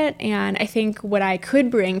for it. And I think what I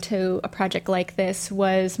could bring to a project like this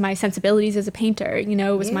was my sensibilities as a painter, it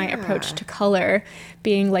was my approach to color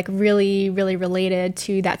being like really, really related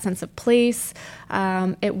to that sense of place.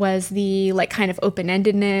 It was the like kind of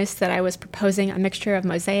open-endedness that I was proposing, a mixture of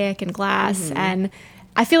mosaic and glass. And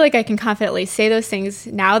I feel like I can confidently say those things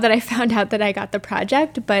now that I found out that I got the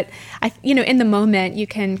project, but in the moment you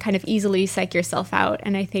can kind of easily psych yourself out.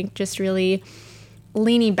 And I think just really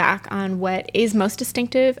leaning back on what is most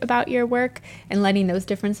distinctive about your work and letting those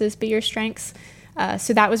differences be your strengths.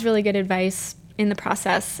 So that was really good advice. in the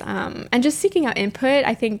process, and just seeking out input.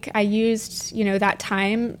 I think I used, that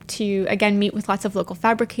time to, again, meet with lots of local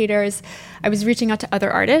fabricators. I was reaching out to other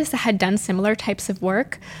artists that had done similar types of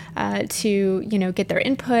work to, get their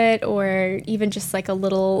input, or even just like a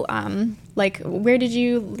little, where did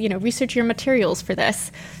you, research your materials for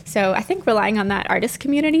this? So I think relying on that artist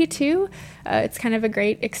community too, it's kind of a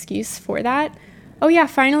great excuse for that. Oh yeah,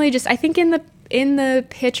 finally, just I think in the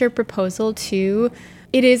pitch or proposal too,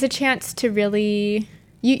 it is a chance to really,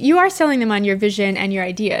 you are selling them on your vision and your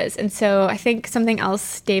ideas. And so I think something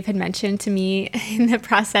else Dave had mentioned to me in the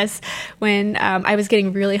process when I was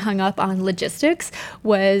getting really hung up on logistics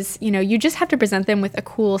was, you just have to present them with a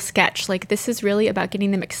cool sketch. Like, this is really about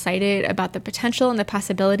getting them excited about the potential and the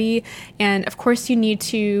possibility. And of course you need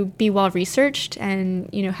to be well researched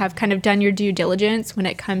and, have kind of done your due diligence when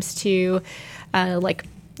it comes to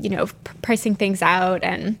pricing things out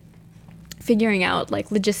and figuring out like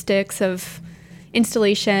logistics of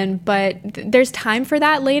installation, but there's time for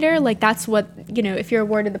that later. Like, that's what, if you're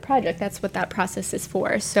awarded the project, that's what that process is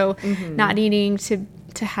for. So not needing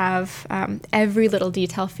to have every little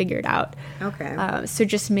detail figured out. Okay. So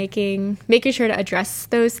just making sure to address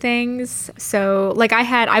those things. So like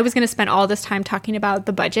I was going to spend all this time talking about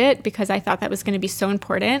the budget because I thought that was going to be so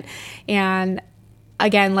important. And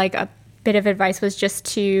again, like a bit of advice was just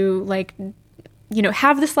to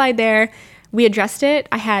have the slide there. We addressed it.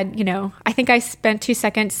 I had, I think I spent 2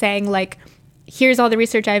 seconds saying like, here's all the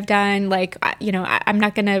research I've done. Like, I'm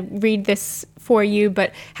not going to read this for you,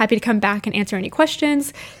 but happy to come back and answer any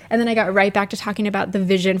questions. And then I got right back to talking about the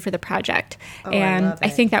vision for the project. And I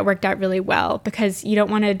think that worked out really well because you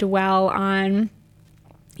don't want to dwell on,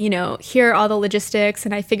 here are all the logistics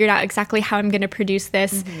and I figured out exactly how I'm going to produce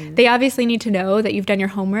this. They obviously need to know that you've done your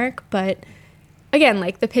homework, but again,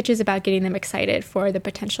 like the pitch is about getting them excited for the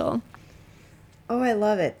potential. Oh, I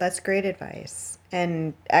love it. That's great advice.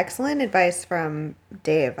 And excellent advice from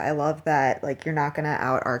Dave. I love that, like, you're not going to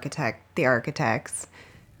out-architect the architects.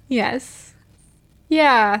 Yes.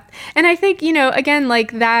 Yeah. And I think, again,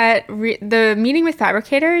 like that, the meeting with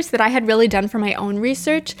fabricators that I had really done for my own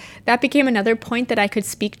research, that became another point that I could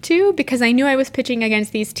speak to because I knew I was pitching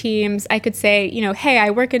against these teams. I could say, hey, I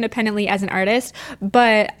work independently as an artist,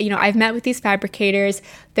 but, I've met with these fabricators.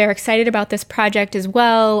 They're excited about this project as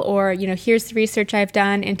well. Or, here's the research I've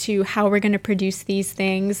done into how we're going to produce these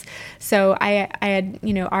things. So I had,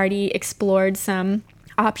 already explored some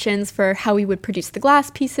options for how we would produce the glass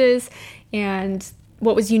pieces. And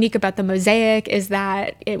what was unique about the mosaic is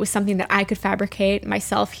that it was something that I could fabricate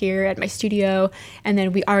myself here at my studio, and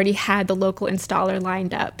then we already had the local installer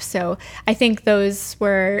lined up. So I think those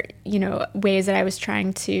were, ways that I was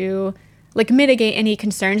trying to mitigate any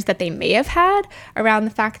concerns that they may have had around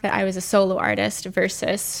the fact that I was a solo artist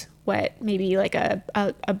versus what maybe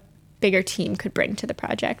a bigger team could bring to the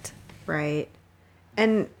project. Right.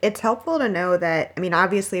 And it's helpful to know that,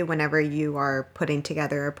 obviously, whenever you are putting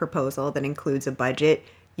together a proposal that includes a budget,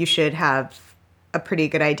 you should have a pretty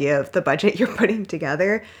good idea of the budget you're putting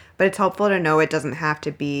together. But it's helpful to know it doesn't have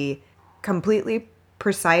to be completely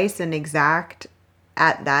precise and exact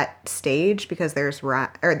at that stage because there's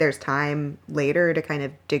time later to kind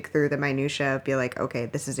of dig through the minutia of be like, okay,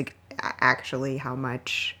 this is actually how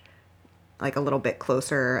much, like a little bit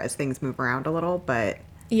closer as things move around a little, but...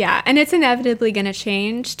 Yeah, and it's inevitably going to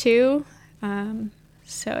change too.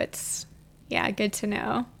 So it's, good to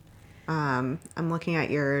know. I'm looking at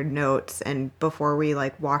your notes, and before we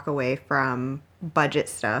walk away from budget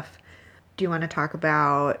stuff, do you want to talk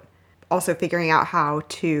about also figuring out how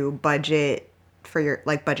to budget for your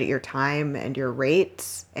budget your time and your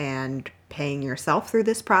rates and paying yourself through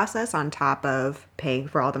this process on top of paying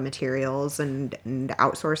for all the materials and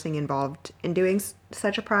outsourcing involved in doing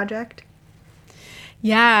such a project?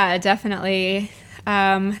 Yeah, definitely.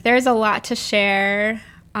 There's a lot to share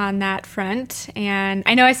on that front. And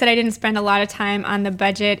I know I said I didn't spend a lot of time on the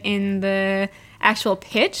budget in the actual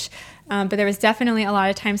pitch, but there was definitely a lot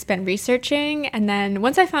of time spent researching. And then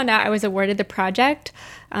once I found out I was awarded the project,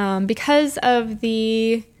 because of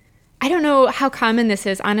I don't know how common this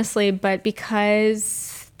is, honestly, but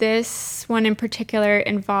because this one in particular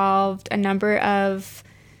involved a number of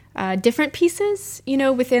different pieces,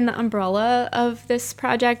 within the umbrella of this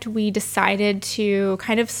project, we decided to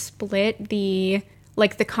kind of split the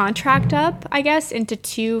contract up, I guess, into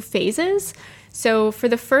 2 phases. So for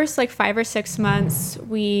the first 5 or 6 months,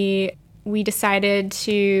 we decided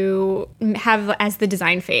to have as the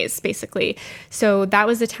design phase, basically. So that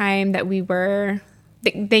was the time that we were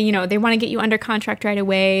they want to get you under contract right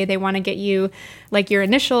away. They want to get you like your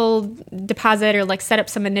initial deposit or like set up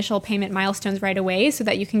some initial payment milestones right away so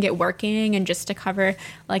that you can get working and just to cover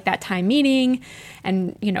like that time meeting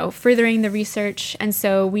and, furthering the research. And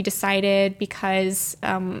so we decided, because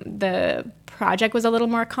the project was a little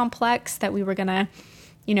more complex, that we were going to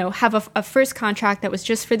have a first contract that was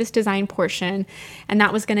just for this design portion. And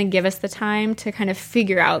that was going to give us the time to kind of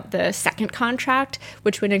figure out the second contract,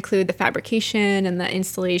 which would include the fabrication and the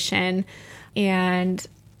installation and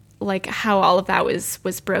like how all of that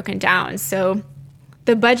was broken down. So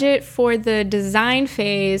the budget for the design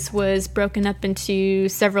phase was broken up into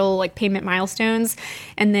several like payment milestones.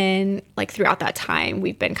 And then like throughout that time,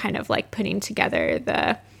 we've been kind of like putting together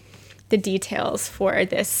the details for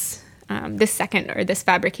this second or this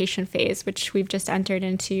fabrication phase, which we've just entered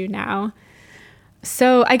into now.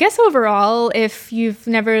 So I guess overall, if you've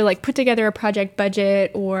never like put together a project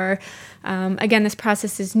budget or again, this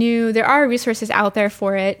process is new, there are resources out there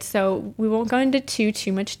for it. So we won't go into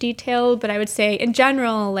too much detail, but I would say in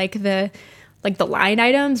general, like the line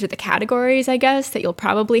items or the categories, I guess, that you'll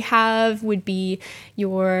probably have would be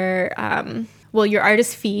your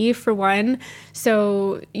artist fee for one.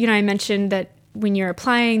 So, I mentioned that when you're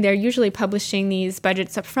applying, they're usually publishing these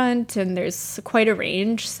budgets up front, and there's quite a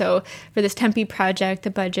range. So for this Tempe project, the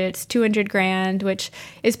budget's $200,000, which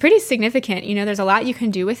is pretty significant. There's a lot you can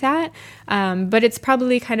do with that, but it's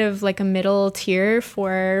probably kind of like a middle tier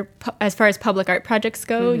for as far as public art projects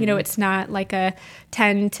go. Mm-hmm. It's not like a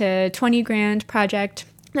 10 to 20 grand project.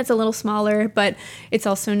 That's a little smaller, but it's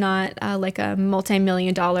also not like a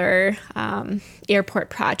multi-million-dollar airport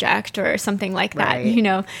project or something like that,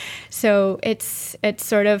 right. So it's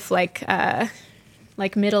sort of like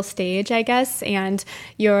middle stage, I guess. And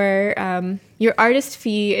your artist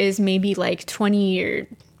fee is maybe like 20 or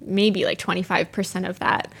maybe like 25% of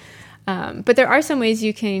that. But there are some ways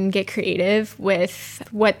you can get creative with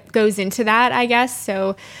what goes into that, I guess.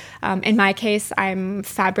 So in my case, I'm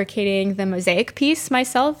fabricating the mosaic piece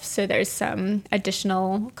myself. So there's some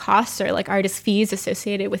additional costs or like artist fees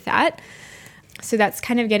associated with that. So that's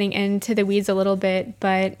kind of getting into the weeds a little bit.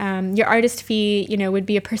 But your artist fee, would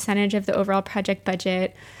be a percentage of the overall project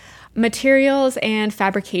budget. Materials and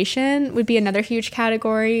fabrication would be another huge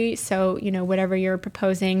category. So, whatever you're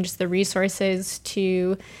proposing, just the resources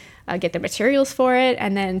to get the materials for it,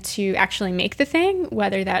 and then to actually make the thing,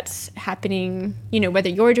 whether that's happening, whether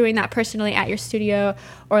you're doing that personally at your studio,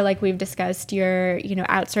 or like we've discussed, you're,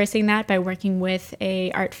 outsourcing that by working with a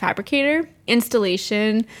art fabricator.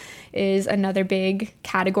 Installation is another big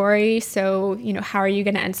category. So, how are you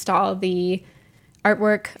going to install the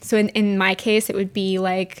artwork? So in my case, it would be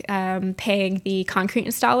like paying the concrete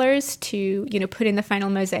installers to, put in the final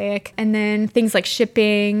mosaic. And then things like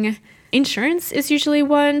shipping. Insurance is usually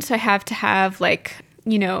one. So I have to have like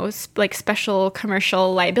special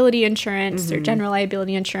commercial liability insurance or general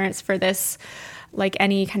liability insurance for this, like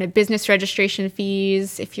any kind of business registration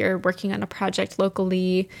fees if you're working on a project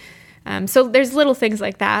locally. So there's little things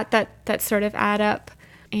like that sort of add up.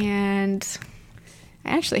 And I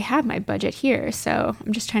actually have my budget here, so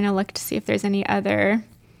I'm just trying to look to see if there's any other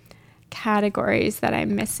categories that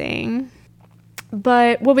I'm missing.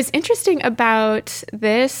 But what was interesting about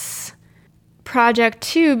this project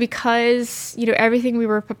too, because everything we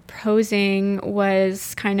were proposing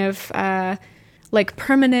was kind of like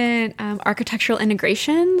permanent architectural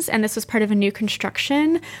integrations, and this was part of a new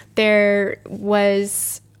construction. There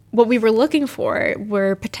was what we were looking for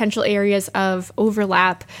were potential areas of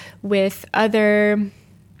overlap with other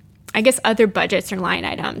budgets or line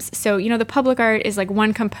items. So, the public art is like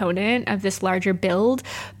one component of this larger build,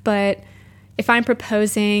 but if I'm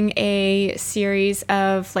proposing a series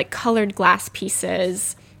of like colored glass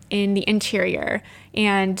pieces in the interior,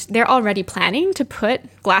 and they're already planning to put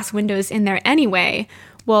glass windows in there anyway,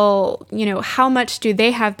 well, how much do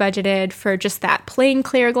they have budgeted for just that plain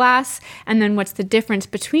clear glass? And then what's the difference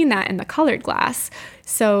between that and the colored glass?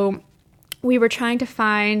 So we were trying to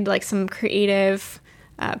find like some creative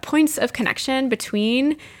points of connection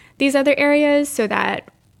between these other areas so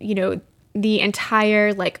that, the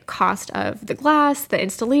entire like cost of the glass, the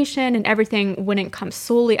installation, and everything wouldn't come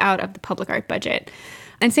solely out of the public art budget.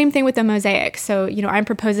 And same thing with the mosaic. So, I'm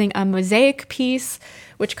proposing a mosaic piece,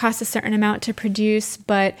 which costs a certain amount to produce,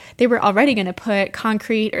 but they were already going to put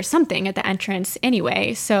concrete or something at the entrance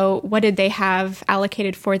anyway. So what did they have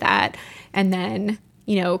allocated for that? And then,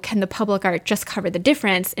 can the public art just cover the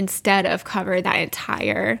difference instead of cover that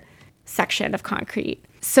entire section of concrete?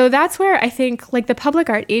 So that's where I think like the public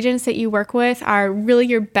art agents that you work with are really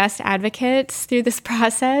your best advocates through this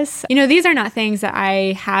process. These are not things that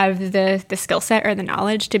I have the skill set or the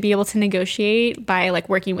knowledge to be able to negotiate by like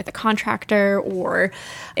working with a contractor, or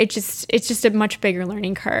it's just a much bigger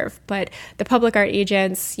learning curve. But the public art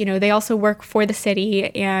agents, they also work for the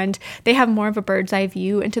city and they have more of a bird's eye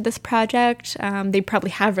view into this project. They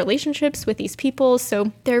probably have relationships with these people,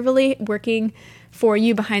 so they're really working for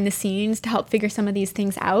you behind the scenes to help figure some of these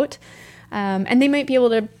things out. And they might be able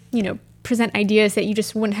to, present ideas that you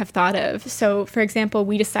just wouldn't have thought of. So, for example,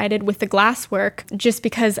 we decided with the glass work, just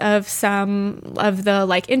because of some of the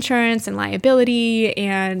like insurance and liability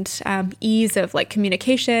and ease of like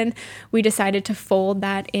communication, we decided to fold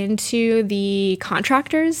that into the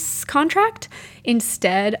contractor's contract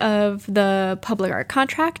instead of the public art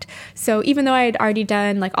contract. So even though I had already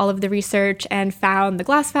done like all of the research and found the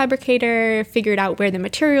glass fabricator, figured out where the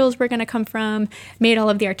materials were going to come from, made all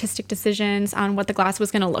of the artistic decisions on what the glass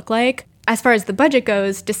was going to look like, as far as the budget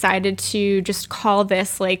goes, decided to just call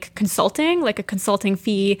this like consulting, like a consulting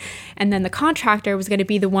fee. And then the contractor was going to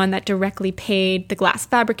be the one that directly paid the glass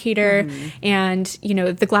fabricator and,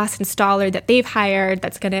 the glass installer that they've hired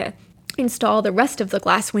that's going to install the rest of the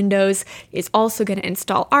glass windows is also going to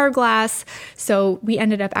install our glass. So we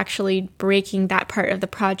ended up actually breaking that part of the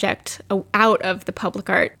project out of the public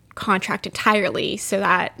art contract entirely, so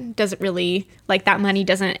that doesn't really, like, that money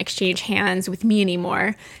doesn't exchange hands with me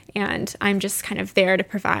anymore, and I'm just kind of there to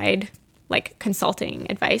provide like consulting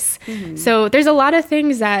advice. So there's a lot of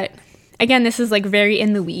things that, again, this is like very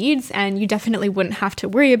in the weeds, and you definitely wouldn't have to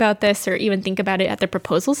worry about this or even think about it at the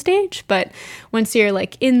proposal stage. But once you're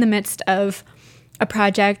like in the midst of a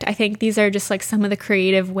project, I think these are just like some of the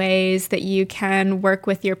creative ways that you can work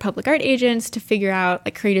with your public art agents to figure out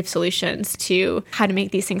like creative solutions to how to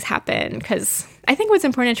make these things happen. Because I think what's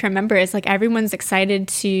important to remember is like everyone's excited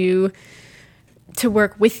to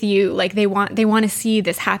work with you. Like they want to see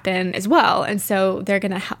this happen as well. And so they're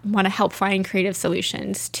going to want to help find creative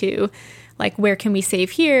solutions to like, where can we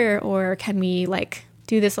save here? Or can we like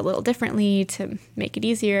do this a little differently to make it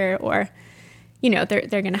easier? Or, they're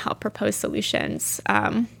going to help propose solutions.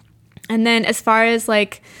 And then as far as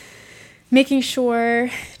like making sure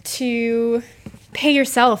to pay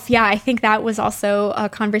yourself, yeah, I think that was also a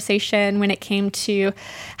conversation when it came to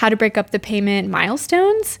how to break up the payment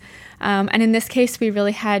milestones. And in this case, we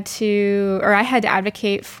really had to, or I had to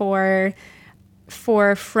advocate for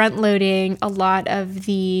front loading a lot of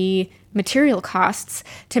the material costs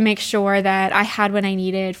to make sure that I had what I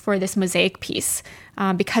needed for this mosaic piece,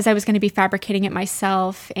 because I was going to be fabricating it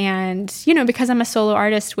myself. And, because I'm a solo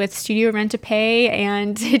artist with studio rent to pay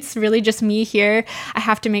and it's really just me here, I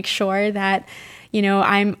have to make sure that,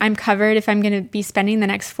 I'm covered if I'm going to be spending the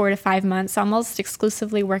next 4 to 5 months almost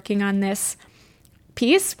exclusively working on this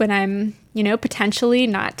piece when I'm, potentially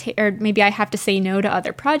not, or maybe I have to say no to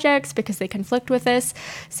other projects because they conflict with this.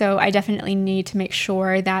 So I definitely need to make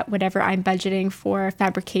sure that whatever I'm budgeting for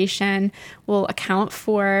fabrication will account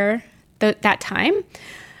for that time.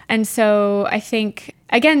 And so I think,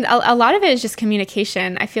 again, a lot of it is just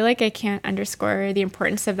communication. I feel like I can't underscore the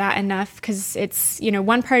importance of that enough, because it's,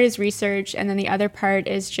 one part is research and then the other part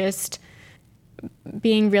is just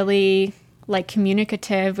being really like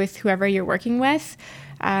communicative with whoever you're working with.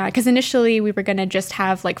 Because initially we were going to just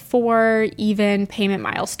have like 4 even payment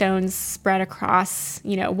milestones spread across,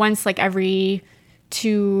 once like every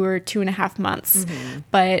 2 or 2.5 months.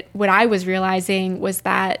 But what I was realizing was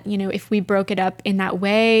that, if we broke it up in that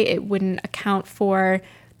way, it wouldn't account for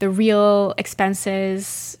the real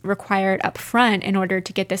expenses required up front in order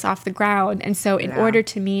to get this off the ground. And so in order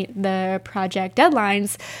to meet the project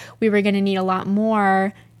deadlines, we were going to need a lot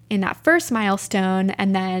more in that first milestone,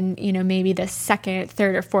 and then, maybe the second,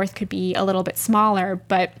 third, or fourth could be a little bit smaller.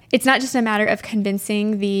 But it's not just a matter of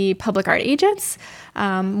convincing the public art agents.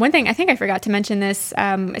 One thing, I think I forgot to mention this,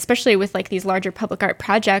 especially with like these larger public art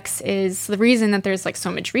projects, is the reason that there's like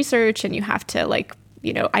so much research and you have to like,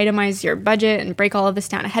 itemize your budget and break all of this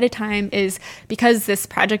down ahead of time, is because this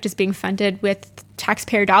project is being funded with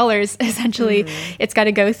taxpayer dollars. Essentially, it's got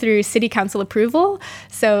to go through city council approval.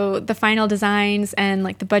 So the final designs and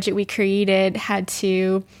like the budget we created had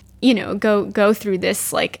to, go through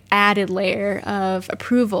this like added layer of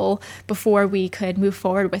approval before we could move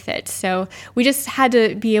forward with it. So we just had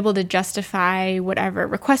to be able to justify whatever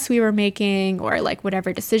requests we were making or like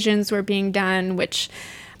whatever decisions were being done, which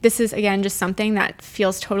this is, again, just something that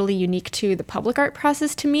feels totally unique to the public art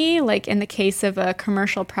process to me. Like in the case of a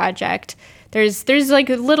commercial project, there's like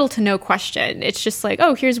little to no question. It's just like,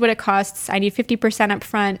 oh, here's what it costs. I need 50% up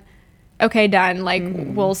front. Okay, done. Like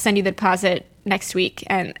we'll send you the deposit next week.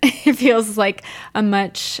 And it feels like a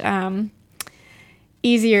much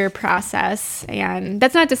easier process. And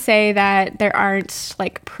that's not to say that there aren't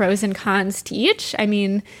like pros and cons to each. I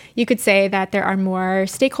mean, you could say that there are more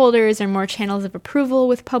stakeholders or more channels of approval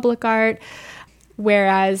with public art,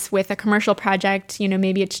 whereas with a commercial project, you know,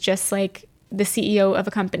 maybe it's just like the CEO of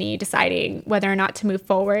a company deciding whether or not to move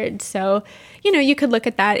forward. So, you know, you could look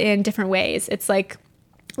at that in different ways. It's like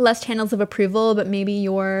less channels of approval, but maybe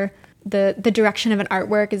the direction of an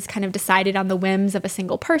artwork is kind of decided on the whims of a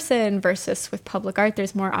single person, versus with public art,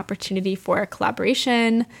 there's more opportunity for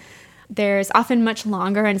collaboration. There's often much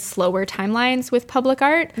longer and slower timelines with public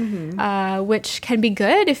art, which can be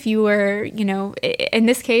good if you were, you know, in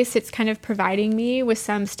this case, it's kind of providing me with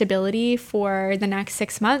some stability for the next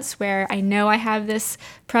 6 months where I know I have this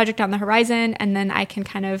project on the horizon, and then I can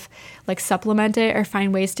kind of like supplement it or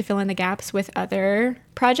find ways to fill in the gaps with other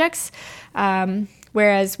projects.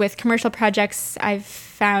 Whereas with commercial projects, I've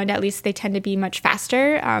found at least they tend to be much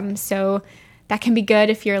faster. So that can be good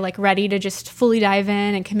if you're like ready to just fully dive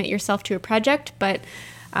in and commit yourself to a project. But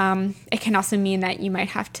it can also mean that you might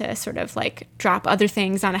have to sort of like drop other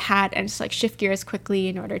things on a hat and just like shift gears quickly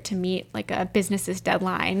in order to meet like a business's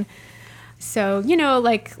deadline. So, you know,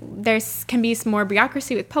 like can be some more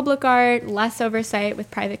bureaucracy with public art, less oversight with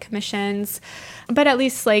private commissions, but at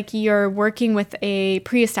least like you're working with a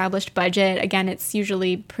pre-established budget. Again, it's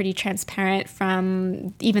usually pretty transparent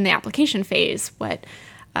from even the application phase, what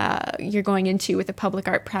you're going into with a public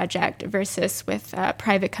art project versus with a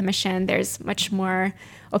private commission. There's much more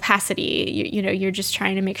opacity. You know, you're just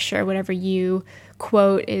trying to make sure whatever you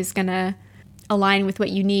quote is going to align with what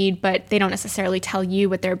you need, but they don't necessarily tell you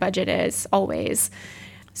what their budget is always.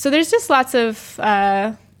 So there's just lots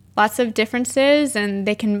of differences, and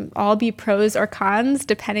they can all be pros or cons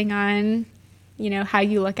depending on, you know, how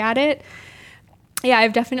you look at it. Yeah,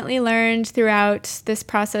 I've definitely learned throughout this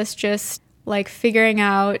process just like figuring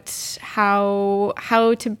out how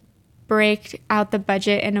to break out the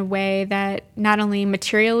budget in a way that not only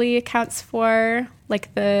materially accounts for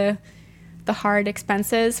like the hard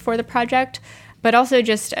expenses for the project, but also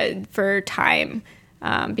just for time.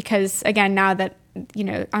 Because again, now that, you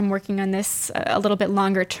know, I'm working on this a little bit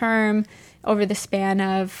longer term over the span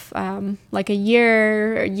of like a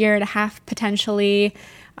year and a half potentially,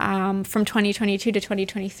 from 2022 to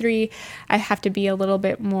 2023, I have to be a little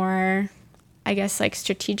bit more, I guess, like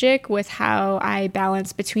strategic with how I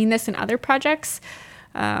balance between this and other projects.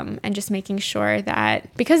 And just making sure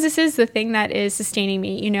that, because this is the thing that is sustaining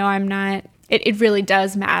me, you know, it really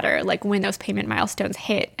does matter like when those payment milestones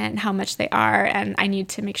hit and how much they are. And I need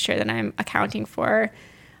to make sure that I'm accounting for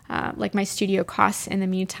like my studio costs in the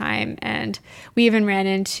meantime. And we even ran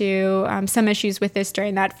into some issues with this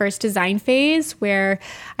during that first design phase where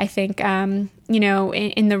I think, you know,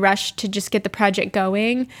 in the rush to just get the project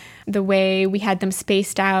going, the way we had them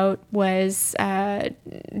spaced out was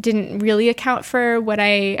didn't really account for what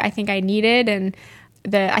I think I needed. And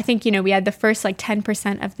I think, you know, we had the first like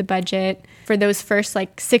 10% of the budget for those first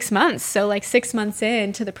like 6 months. So like 6 months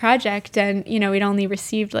into the project, and, you know, we'd only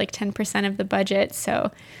received like 10% of the budget.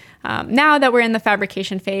 So now that we're in the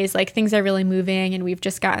fabrication phase, like things are really moving, and we've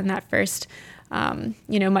just gotten that first,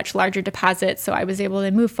 you know, much larger deposit. So I was able to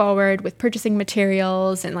move forward with purchasing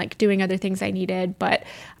materials and like doing other things I needed. But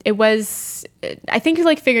it was, I think,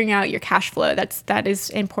 like figuring out your cash flow. That is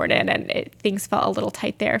important. And things felt a little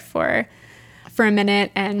tight there for a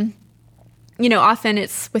minute. And, you know, often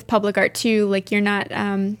it's with public art too, like you're not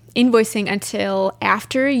invoicing until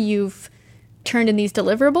after you've turned in these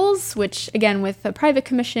deliverables, which again, with a private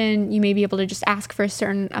commission, you may be able to just ask for a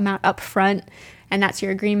certain amount up front, and that's your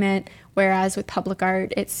agreement. Whereas with public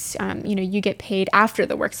art, it's, you know, you get paid after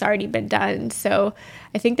the work's already been done. So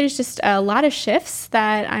I think there's just a lot of shifts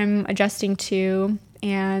that I'm adjusting to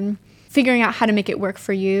and figuring out how to make it work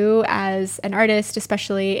for you as an artist,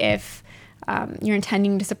 especially if you're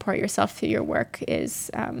intending to support yourself through your work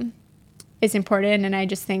is important. And I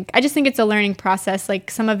just think it's a learning process.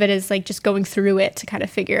 Like some of it is like just going through it to kind of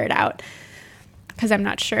figure it out, because I'm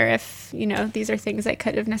not sure if, you know, these are things I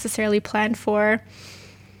could have necessarily planned for.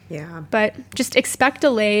 Yeah. But just expect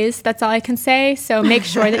delays. That's all I can say. So make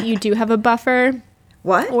sure that you do have a buffer.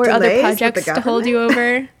 What? Or Delays other projects to hold you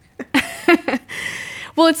over.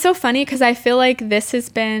 Well, it's so funny because I feel like this has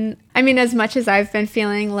been, I mean, as much as I've been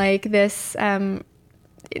feeling like this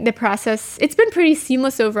the process, it's been pretty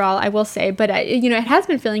seamless overall, I will say, but it has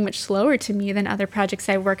been feeling much slower to me than other projects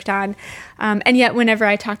I've worked on. And yet whenever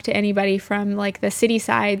I talk to anybody from like the city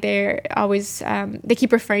side, they're always, they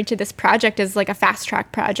keep referring to this project as like a fast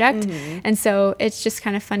track project. And so it's just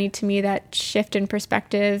kind of funny to me, that shift in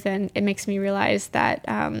perspective. And it makes me realize that,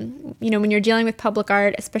 when you're dealing with public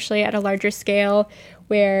art, especially at a larger scale,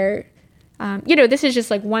 where this is just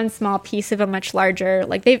like one small piece of a much larger,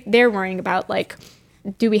 like they're worrying about like,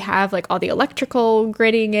 do we have like all the electrical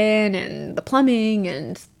gridding in and the plumbing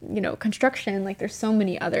and, construction? Like there's so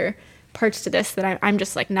many other parts to this that I'm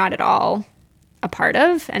just like not at all a part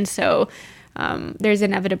of. And so there's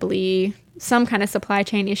inevitably some kind of supply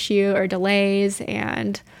chain issue or delays.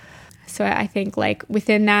 And so I think like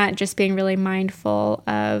within that, just being really mindful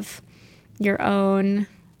of your own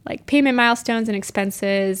like payment milestones and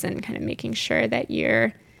expenses, and kind of making sure that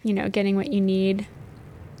you're, getting what you need.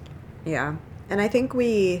 Yeah. And I think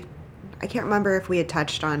I can't remember if we had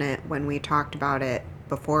touched on it when we talked about it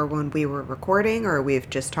before when we were recording, or we've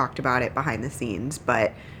just talked about it behind the scenes,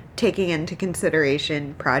 but taking into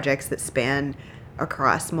consideration projects that span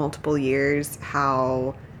across multiple years,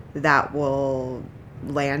 how that will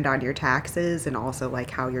land on your taxes, and also like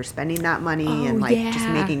how you're spending that money, and like just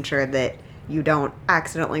making sure that you don't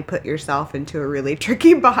accidentally put yourself into a really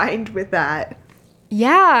tricky bind with that.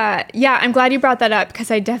 Yeah, I'm glad you brought that up,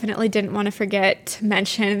 because I definitely didn't want to forget to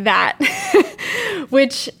mention that,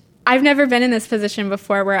 which I've never been in this position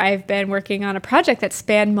before where I've been working on a project that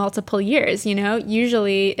spanned multiple years.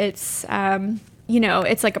 Usually it's,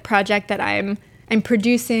 it's like a project that I'm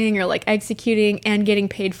producing or like executing and getting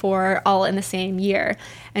paid for all in the same year.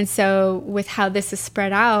 And so with how this is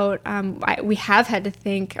spread out, I've had to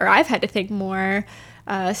think more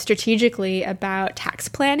strategically about tax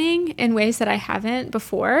planning in ways that I haven't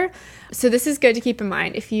before. So this is good to keep in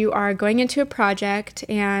mind if you are going into a project,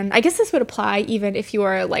 and I guess this would apply even if you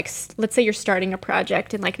are like, let's say you're starting a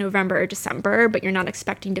project in like November or December, but you're not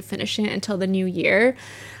expecting to finish it until the new year.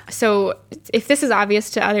 So if this is obvious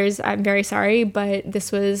to others, I'm very sorry, but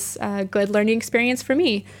this was a good learning experience for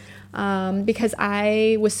me, because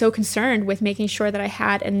I was so concerned with making sure that I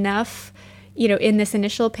had enough in this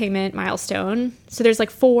initial payment milestone. So there's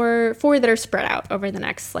like four that are spread out over the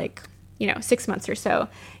next 6 months or so.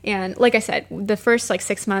 And like I said, the first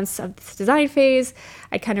 6 months of this design phase,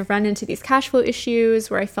 I kind of run into these cash flow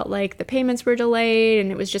issues where I felt like the payments were delayed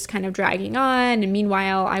and it was just kind of dragging on. And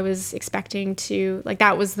meanwhile, I was expecting to,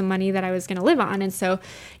 that was the money that I was going to live on. And so,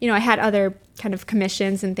 I had other kind of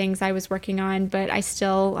commissions and things I was working on, but I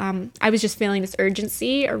still, I was just feeling this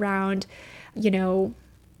urgency around,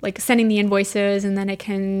 sending the invoices, and then it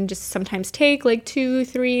can just sometimes take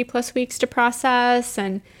 2-3+ weeks to process.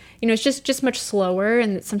 And, it's just much slower,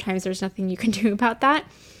 and sometimes there's nothing you can do about that.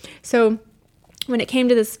 So when it came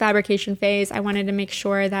to this fabrication phase, I wanted to make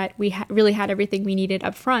sure that we really had everything we needed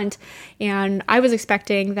up front. And I was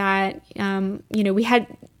expecting that, we had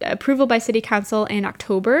approval by City Council in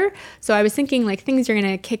October. So I was thinking things are going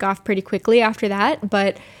to kick off pretty quickly after that.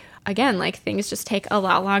 But again, things just take a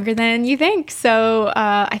lot longer than you think. So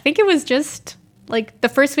I think it was just the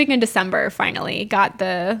first week in December finally got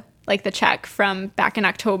the check from back in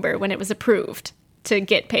October when it was approved to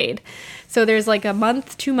get paid. So there's a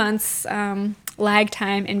month, 2 months lag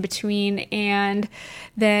time in between. And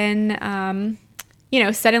then,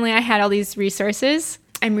 suddenly I had all these resources.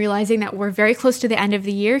 I'm realizing that we're very close to the end of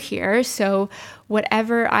the year here. So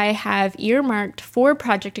whatever I have earmarked for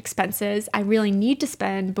project expenses, I really need to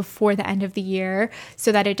spend before the end of the year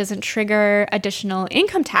so that it doesn't trigger additional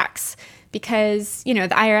income tax. Because, the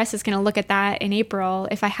IRS is going to look at that in April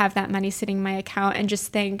if I have that money sitting in my account and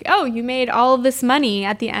just think, oh, you made all of this money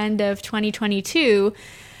at the end of 2022,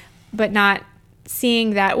 but not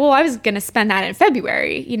seeing that, well, I was going to spend that in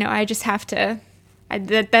February. I just have to...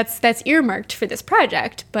 that's earmarked for this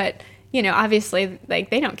project, but obviously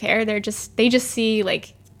they don't care. They just see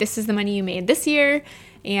this is the money you made this year.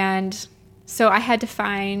 And so I had to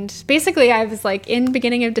find, basically I was in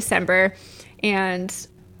beginning of December, and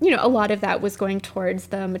a lot of that was going towards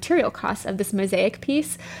the material costs of this mosaic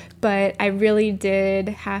piece, but I really did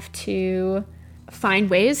have to find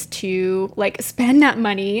ways to spend that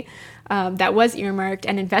money that was earmarked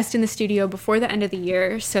and invest in the studio before the end of the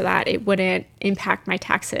year so that it wouldn't impact my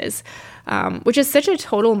taxes, which is such a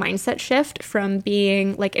total mindset shift from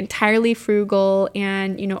being entirely frugal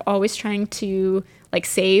and, always trying to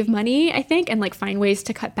save money, I think, and find ways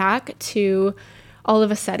to cut back, to all of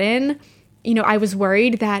a sudden, I was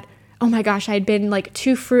worried that, oh my gosh, I'd been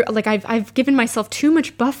too I've given myself too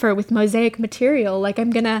much buffer with mosaic material. I'm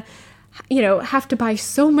gonna, have to buy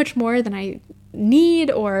so much more than I need,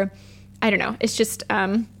 or I don't know. It's just,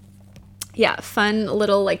 fun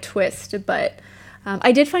little like twist. But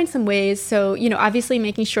I did find some ways. So, obviously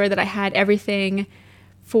making sure that I had everything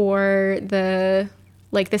for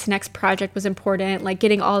this next project was important, like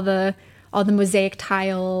getting all the mosaic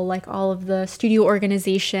tile, like all of the studio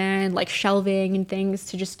organization, like shelving and things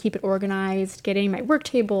to just keep it organized, getting my work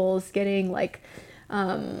tables, getting like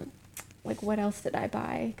what else did I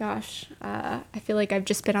buy? Gosh, I feel like I've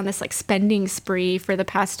just been on this like spending spree for the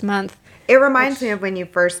past month. It reminds me of when you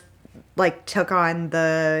first like took on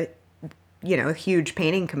the, huge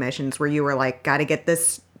painting commissions where you were like, got to get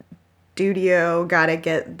this studio, got to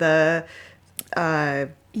get the,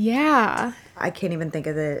 yeah. I can't even think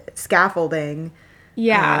of the scaffolding.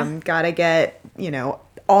 Yeah. Got to get,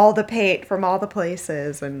 all the paint from all the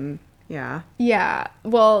places and yeah. Yeah.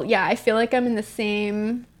 Well, yeah, I feel like I'm in the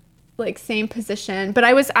same position, but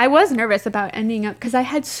I was nervous about ending up because I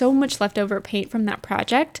had so much leftover paint from that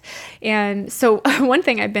project. And so one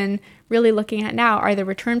thing I've been really looking at now are the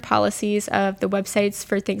return policies of the websites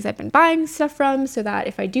for things I've been buying stuff from, so that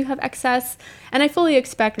if I do have excess, and I fully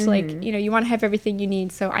expect you want to have everything you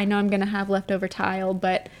need. So I know I'm going to have leftover tile,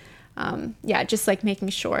 but just like making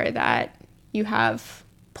sure that you have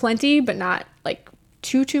plenty, but not like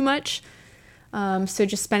too much. So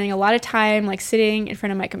just spending a lot of time like sitting in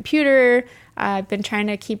front of my computer. I've been trying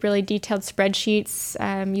to keep really detailed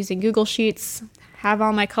spreadsheets using Google Sheets, have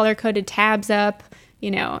all my color-coded tabs up,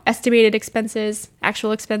 estimated expenses,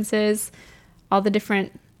 actual expenses, all the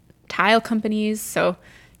different tile companies. So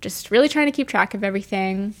just really trying to keep track of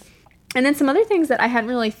everything. And then some other things that I hadn't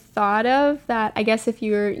really thought of that I guess if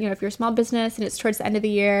you're a small business and it's towards the end of the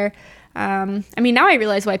year, now I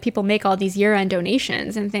realize why people make all these year-end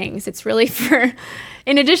donations and things. It's really for,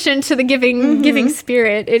 in addition to the giving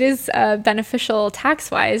spirit, it is beneficial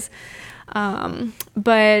tax-wise.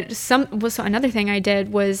 But so another thing I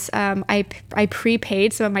did was I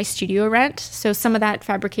prepaid some of my studio rent. So some of that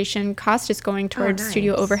fabrication cost is going towards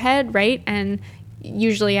studio overhead, right? And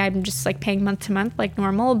usually I'm just like paying month to month like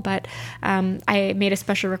normal, but I made a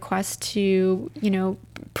special request to,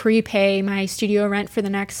 prepay my studio rent for the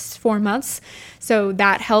next 4 months. So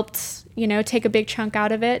that helped, take a big chunk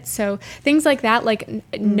out of it. So things like that, like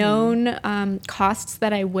known costs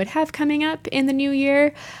that I would have coming up in the new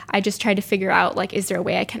year, I just tried to figure out, like, is there a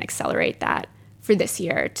way I can accelerate that for this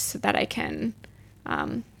year so that I can,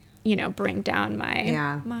 bring down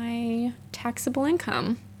my taxable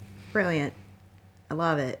income. Brilliant. I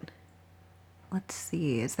love it. Let's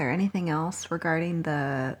see. Is there anything else regarding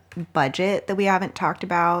the budget that we haven't talked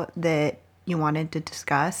about that you wanted to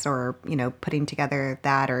discuss, or, putting together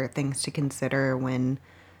that, or things to consider when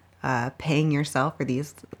paying yourself for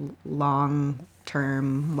these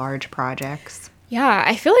long-term, large projects? Yeah,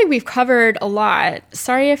 I feel like we've covered a lot.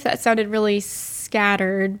 Sorry if that sounded really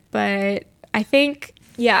scattered, but I think...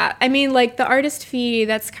 Yeah, like the artist fee,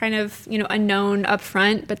 that's kind of, unknown up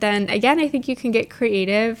front. But then again, I think you can get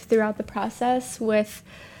creative throughout the process with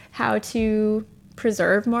how to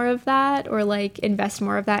preserve more of that or like invest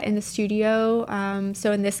more of that in the studio.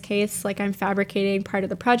 So in this case, like I'm fabricating part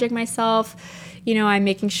of the project myself. I'm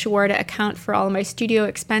making sure to account for all of my studio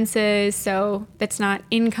expenses. So that's not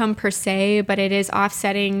income per se, but it is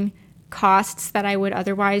offsetting costs that I would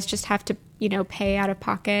otherwise just have to, pay out of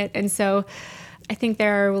pocket. And so I think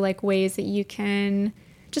there are like ways that you can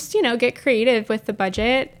just, get creative with the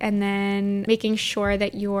budget, and then making sure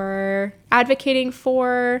that you're advocating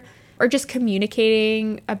for or just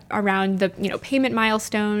communicating around the, payment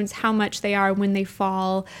milestones, how much they are, when they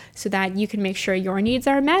fall, so that you can make sure your needs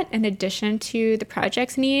are met in addition to the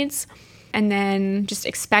project's needs. And then just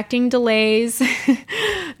expecting delays,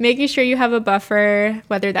 making sure you have a buffer,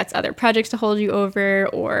 whether that's other projects to hold you over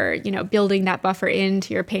or, building that buffer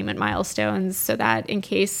into your payment milestones so that in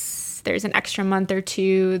case there's an extra month or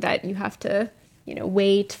two that you have to,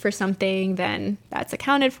 wait for something, then that's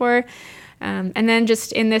accounted for. And then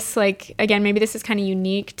just in this, like, again, maybe this is kind of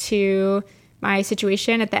unique to my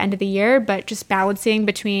situation at the end of the year, but just balancing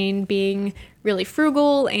between being really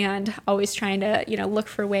frugal and always trying to, look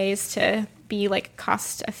for ways to be like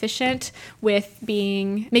cost efficient with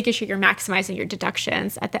making sure you're maximizing your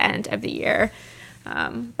deductions at the end of the year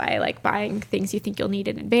by like buying things you think you'll need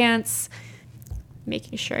in advance,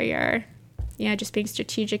 making sure you're, just being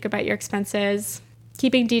strategic about your expenses,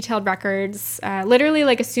 keeping detailed records. Literally,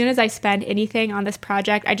 like as soon as I spend anything on this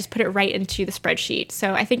project, I just put it right into the spreadsheet.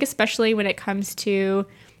 So I think especially when it comes to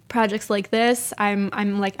projects like this,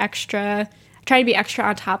 I'm like trying to be extra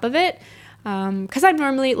on top of it. Because I'm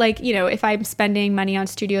normally like, if I'm spending money on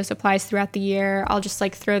studio supplies throughout the year, I'll just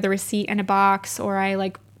like throw the receipt in a box, or I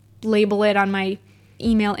like label it on my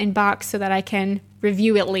email inbox so that I can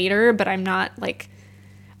review it later, but I'm not like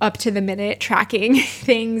up to the minute tracking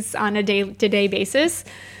things on a day-to-day basis.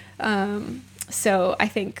 So I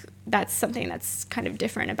think that's something that's kind of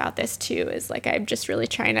different about this too, is like I'm just really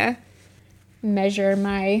trying to measure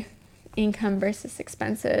my income versus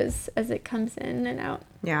expenses as it comes in and out.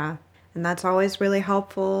 Yeah. And that's always really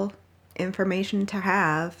helpful information to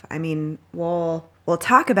have. I mean, we'll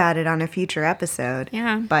talk about it on a future episode.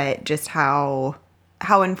 Yeah. But just how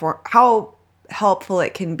helpful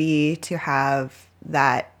it can be to have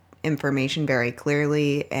that information very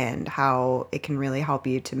clearly, and how it can really help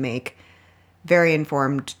you to make very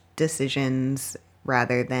informed decisions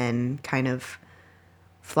rather than kind of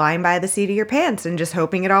flying by the seat of your pants and just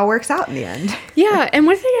hoping it all works out in the end. Yeah. And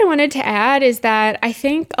one thing I wanted to add is that I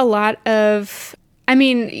think a lot of, I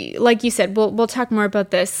mean, like you said, we'll talk more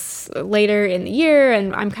about this later in the year.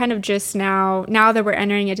 And I'm kind of just now that we're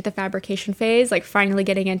entering into the fabrication phase, like finally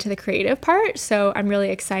getting into the creative part. So I'm really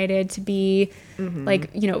excited to be like,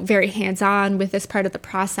 you know, very hands-on with this part of the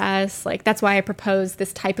process. Like that's why I proposed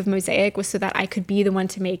this type of mosaic, was so that I could be the one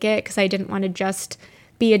to make it, because I didn't want to just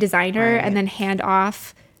be a designer and then hand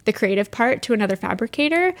off the creative part to another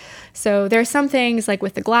fabricator. So there are some things like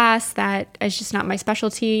with the glass that is just not my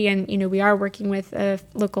specialty. And, you know, we are working with a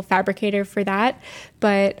local fabricator for that.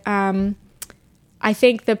 But I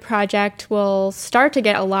think the project will start to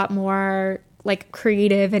get a lot more like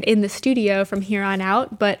creative and in the studio from here on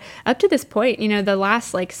out. But up to this point, you know, the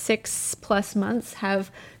last like 6+ months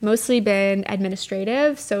have mostly been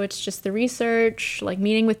administrative. So it's just the research, like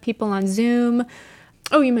meeting with people on Zoom.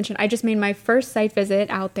 Oh, you mentioned I just made my first site visit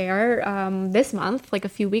out there this month, like a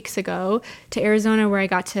few weeks ago, to Arizona, where I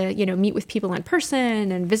got to, you know, meet with people in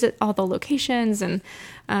person and visit all the locations and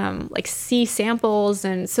like see samples.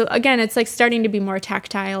 And so again, it's like starting to be more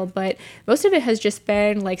tactile, but most of it has just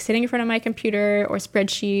been like sitting in front of my computer or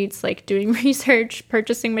spreadsheets, like doing research,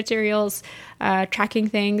 purchasing materials, tracking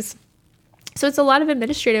things. So it's a lot of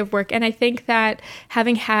administrative work. And I think that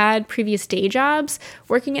having had previous day jobs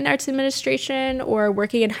working in arts administration or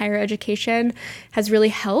working in higher education has really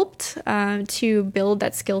helped to build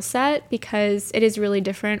that skill set, because it is really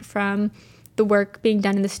different from the work being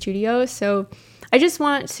done in the studio. So I just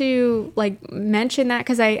want to like mention that,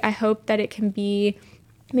 because I hope that it can be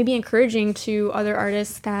maybe encouraging to other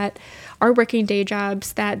artists that are working day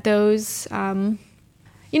jobs, that those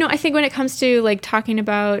you know, I think when it comes to like talking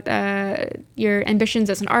about your ambitions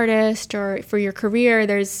as an artist or for your career,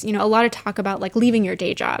 there's, you know, a lot of talk about like leaving your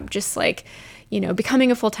day job, just like, you know, becoming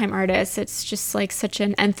a full-time artist. It's just like such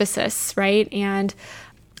an emphasis, right? And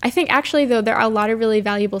I think actually, though, there are a lot of really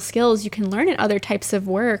valuable skills you can learn in other types of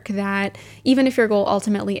work that even if your goal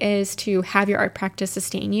ultimately is to have your art practice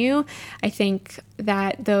sustain you, I think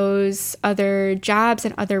that those other jobs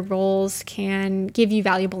and other roles can give you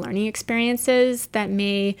valuable learning experiences that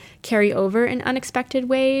may carry over in unexpected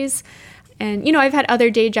ways. And, you know, I've had other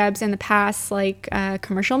day jobs in the past, like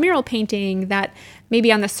commercial mural painting, that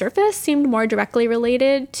maybe on the surface seemed more directly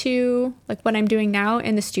related to like what I'm doing now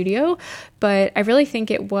in the studio. But I really think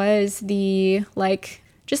it was the like,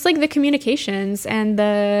 just like the communications and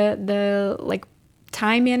the like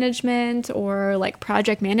time management or like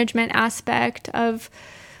project management aspect of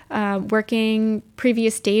working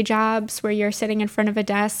previous day jobs where you're sitting in front of a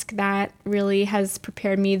desk that really has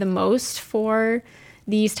prepared me the most for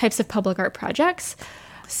these types of public art projects.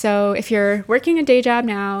 So if you're working a day job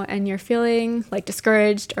now and you're feeling like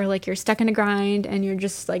discouraged or like you're stuck in a grind and you're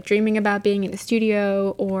just like dreaming about being in the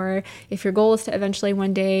studio, or if your goal is to eventually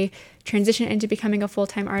one day transition into becoming a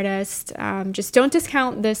full-time artist, just don't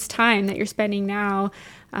discount this time that you're spending now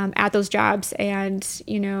at those jobs. And,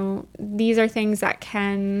 you know, these are things that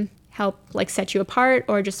can help like set you apart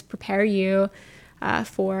or just prepare you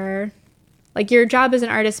for like your job as an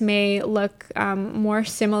artist may look more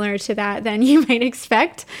similar to that than you might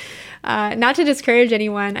expect. Not to discourage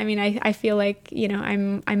anyone. I mean, I feel like, you know,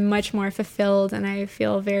 I'm much more fulfilled, and I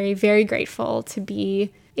feel very, very grateful to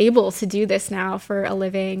be able to do this now for a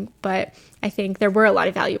living. But I think there were a lot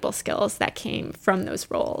of valuable skills that came from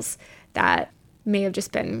those roles that may have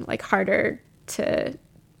just been like harder to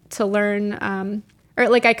learn, or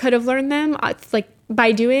like I could have learned them like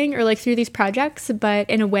by doing or like through these projects. But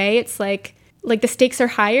in a way, it's like the stakes are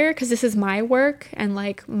higher because this is my work and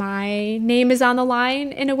like my name is on the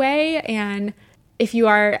line in a way. And if you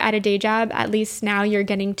are at a day job, at least now you're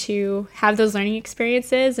getting to have those learning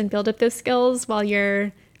experiences and build up those skills while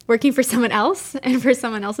you're working for someone else and for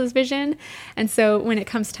someone else's vision. And so when it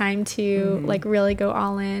comes time to like really go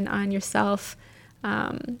all in on yourself,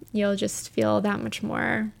 you'll just feel that much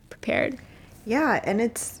more prepared. Yeah, and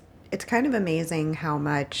it's kind of amazing how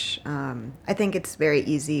much I think it's very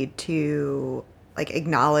easy to like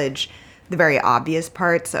acknowledge the very obvious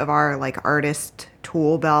parts of our like artist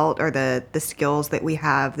tool belt, or the skills that we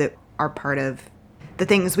have that are part of the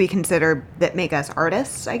things we consider that make us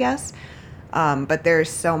artists, I guess. But there's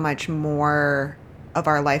so much more of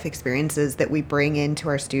our life experiences that we bring into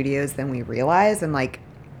our studios than we realize. And like,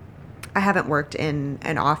 I haven't worked in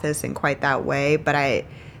an office in quite that way, but I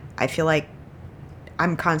feel like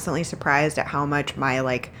I'm constantly surprised at how much my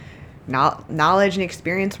like knowledge and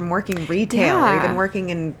experience from working retail or even working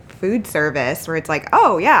in food service, where it's like,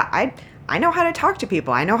 oh yeah, I know how to talk to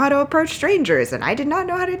people. I know how to approach strangers, and I did not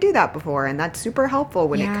know how to do that before. And that's super helpful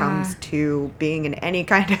when it comes to being in any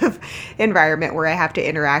kind of environment where I have to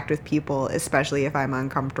interact with people, especially if I'm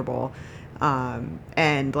uncomfortable.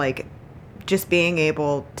 And like just being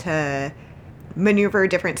able to maneuver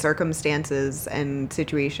different circumstances and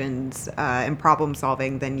situations and problem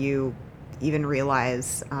solving than you even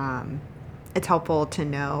realize. It's helpful to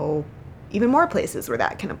know even more places where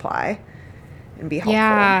that can apply and be helpful.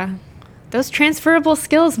 Yeah. Those transferable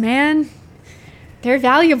skills, man. They're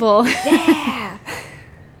valuable. Yeah.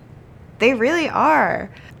 They really are.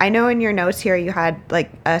 I know in your notes here you had like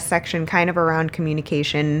a section kind of around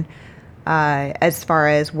communication as far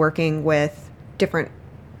as working with different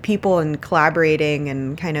people and collaborating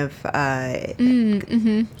and kind of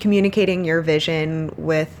communicating your vision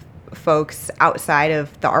with folks outside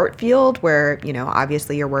of the art field, where, you know,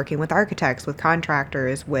 obviously you're working with architects, with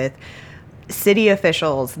contractors, with city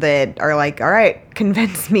officials that are like, all right,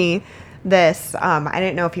 convince me this. I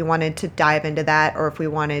didn't know if you wanted to dive into that or if we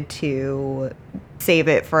wanted to save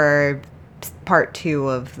it for part 2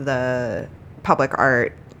 of the public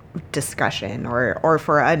art discussion, or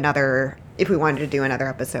for another, if we wanted to do another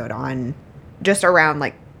episode on just around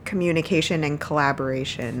like communication and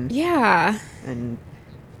collaboration. Yeah. And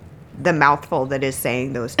the mouthful that is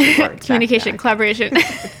saying those 2 words. Communication, collaboration.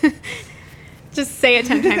 Just say it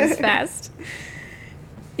 10 times fast.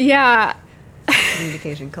 Yeah.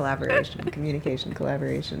 Communication, collaboration, communication,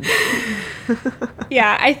 collaboration.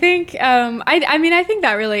 Yeah, I think, I mean, I think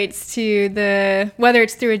that relates to whether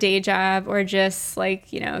it's through a day job or just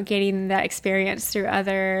like, you know, getting that experience through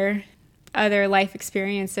other life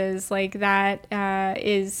experiences, like that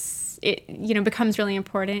it, you know, becomes really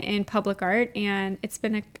important in public art. And it's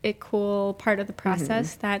been a cool part of the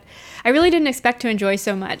process that I really didn't expect to enjoy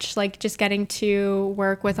so much, like just getting to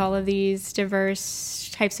work with all of these diverse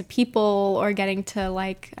types of people, or getting to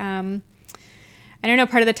like, I don't know,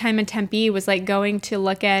 part of the time in Tempe was like going to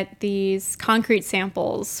look at these concrete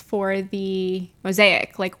samples for the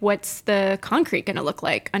mosaic. Like, what's the concrete going to look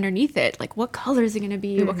like underneath it? Like, what color is it going to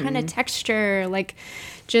be? What kind of texture? Like,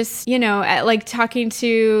 just, you know, like talking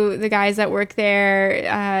to the guys that work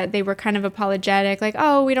there, they were kind of apologetic. Like,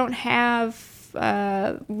 oh, we don't have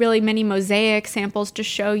really many mosaic samples to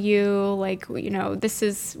show you. Like, you know,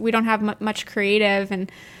 we don't have much creative.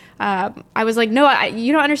 And I was like, no,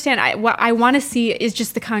 you don't understand. What I want to see is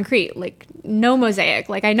just the concrete, like no mosaic.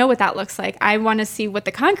 Like, I know what that looks like. I want to see what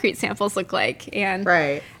the concrete samples look like. And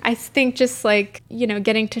right. I think just like, you know,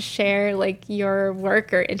 getting to share like your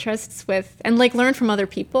work or interests with, and like learn from other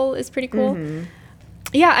people is pretty cool.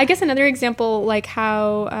 Yeah, I guess another example, like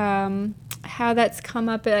how that's come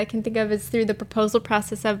up, I can think of, is through the proposal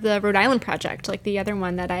process of the Rhode Island project, like the other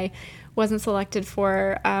one that I wasn't selected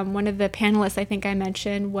for. One of the panelists I think I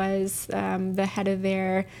mentioned was the head of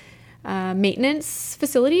their maintenance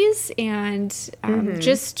facilities, and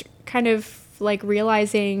just kind of like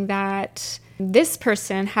realizing that this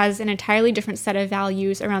person has an entirely different set of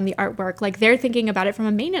values around the artwork. Like, they're thinking about it from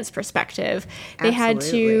a maintenance perspective. They had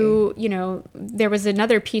to, you know, there was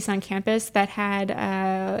another piece on campus that had,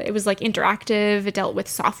 it was like interactive. It dealt with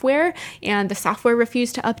software, and the software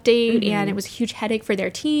refused to update, and it was a huge headache for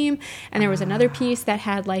their team. And there was another piece that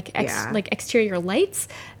had like exterior lights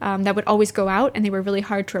that would always go out, and they were really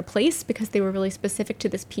hard to replace because they were really specific to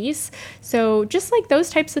this piece. So just like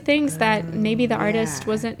those types of things that maybe the artist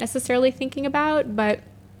wasn't necessarily thinking about, but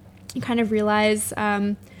you kind of realize,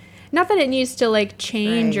 not that it needs to like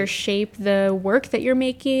change or shape the work that you're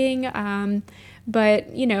making,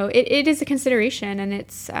 but you know, it is a consideration. And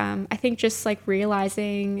it's, I think just like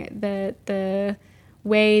realizing the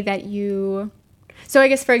way that you, so I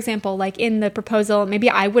guess, for example, like in the proposal, maybe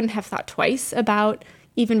I wouldn't have thought twice about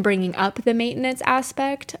even bringing up the maintenance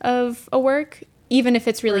aspect of a work, even if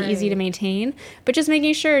it's really easy to maintain, but just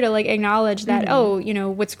making sure to like acknowledge that, oh, you know,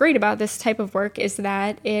 what's great about this type of work is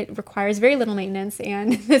that it requires very little maintenance,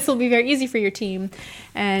 and this will be very easy for your team.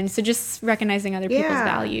 And so just recognizing other people's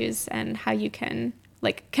values and how you can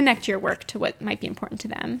like connect your work to what might be important to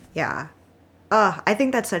them. Yeah. I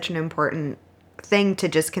think that's such an important thing to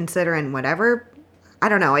just consider in whatever I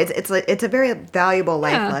don't know. It's a very valuable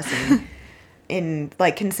life lesson in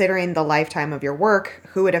like considering the lifetime of your work,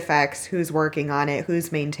 who it affects, who's working on it,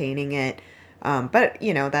 who's maintaining it. But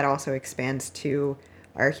you know, that also expands to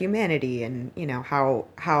our humanity and, you know, how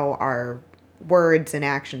our words and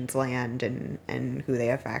actions land and who they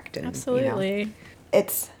affect. And, Absolutely. You know,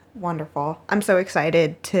 it's wonderful. I'm so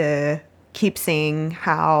excited to keep seeing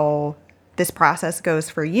how this process goes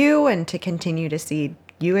for you and to continue to see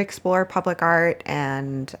you explore public art.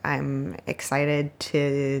 And I'm excited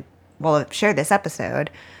to, well, share this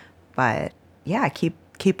episode, but yeah, keep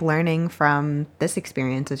learning from this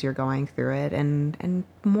experience as you're going through it and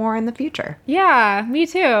more in the future. Yeah, me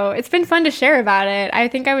too. It's been fun to share about it. I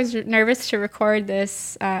think I was nervous to record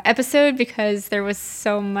this episode because there was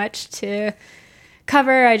so much to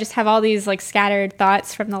cover. I just have all these like scattered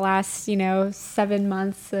thoughts from the last, 7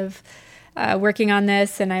 months of working on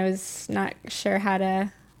this, and I was not sure how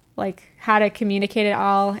to communicate it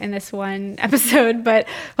all in this one episode, but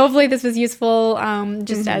hopefully this was useful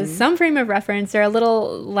just as some frame of reference or a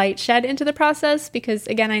little light shed into the process, because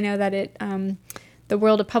again, I know that the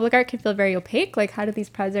world of public art can feel very opaque. Like, how do these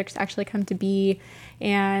projects actually come to be?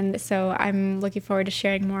 And so I'm looking forward to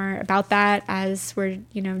sharing more about that as we're,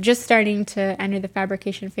 just starting to enter the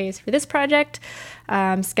fabrication phase for this project,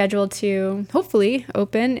 scheduled to hopefully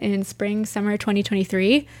open in spring, summer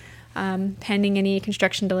 2023. Pending any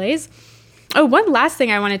construction delays. Oh, one last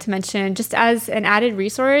thing I wanted to mention, just as an added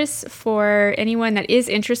resource for anyone that is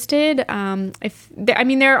interested.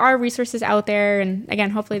 There are resources out there, and again,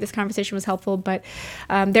 hopefully this conversation was helpful, but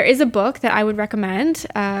there is a book that I would recommend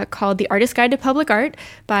called The Artist's Guide to Public Art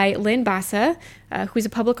by Lynn Bassa, who's a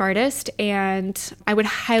public artist, and I would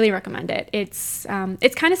highly recommend it. It's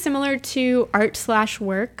kind of similar to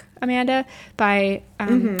Art/Work, Amanda, by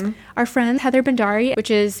our friend Heather Bhandari,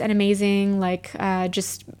 which is an amazing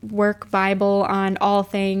just work Bible on all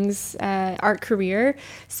things art career.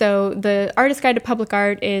 So the Artist's Guide to Public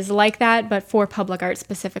Art is like that, but for public art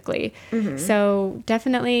specifically. So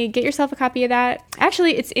definitely get yourself a copy of that.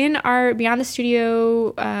 Actually, it's in our Beyond the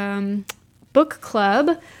Studio book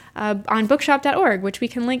club on bookshop.org, which we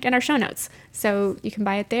can link in our show notes. So you can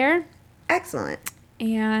buy it there. Excellent.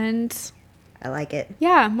 And I like it.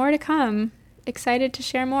 Yeah, more to come. Excited to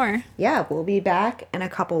share more. Yeah, we'll be back in a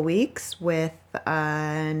couple weeks with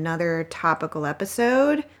another topical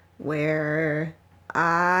episode where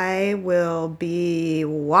I will be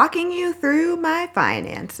walking you through my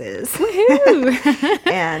finances. Woohoo!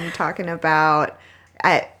 And talking about,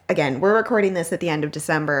 again, we're recording this at the end of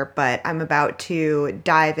December, but I'm about to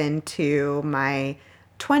dive into my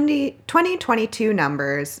 2022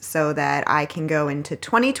 numbers so that I can go into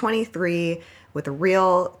 2023 with a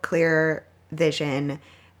real clear vision.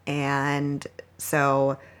 And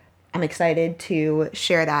so I'm excited to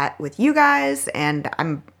share that with you guys, and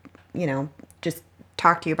I'm, just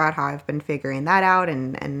talk to you about how I've been figuring that out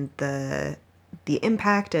and the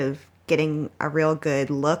impact of getting a real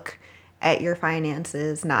good look at your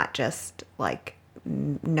finances, not just like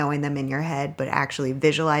knowing them in your head, but actually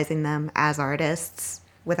visualizing them as artists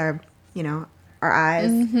with our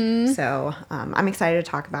eyes. So I'm excited to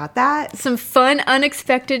talk about that. Some fun,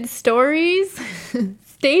 unexpected stories.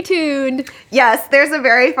 Stay tuned. Yes, there's a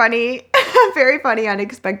very funny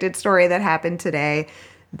unexpected story that happened today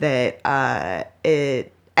that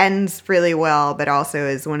it ends really well, but also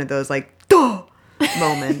is one of those like, duh!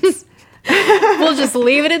 Moments. We'll just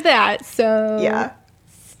leave it at that. So yeah.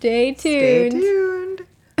 Stay tuned.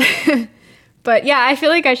 But yeah, I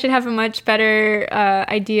feel like I should have a much better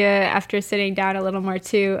idea after sitting down a little more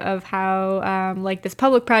too of how this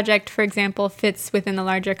public project, for example, fits within the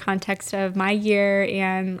larger context of my year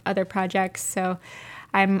and other projects. So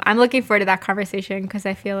I'm looking forward to that conversation because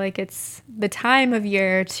I feel like it's the time of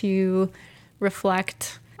year to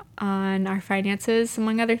reflect on our finances,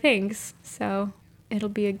 among other things. So it'll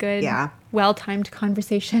be a good, well-timed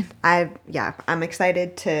conversation. I'm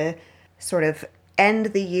excited to sort of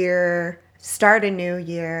end the year, start a new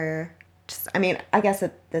year. I guess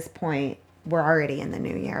at this point, we're already in the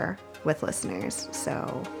new year with listeners.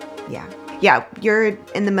 So, yeah, you're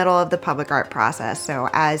in the middle of the public art process. So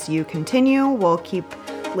as you continue, we'll keep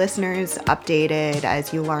listeners updated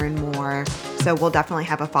as you learn more. So we'll definitely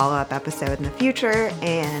have a follow-up episode in the future.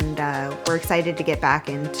 And we're excited to get back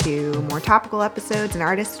into more topical episodes and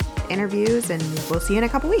artist interviews. And we'll see you in a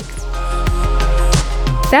couple weeks.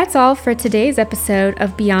 That's all for today's episode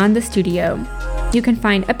of Beyond the Studio. You can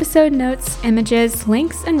find episode notes, images,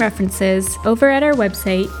 links, and references over at our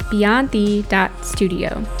website, beyondthe.studio.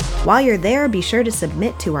 While you're there, be sure to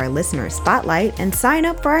submit to our listener spotlight and sign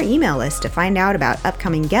up for our email list to find out about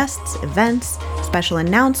upcoming guests, events, special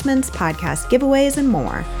announcements, podcast giveaways, and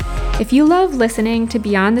more. If you love listening to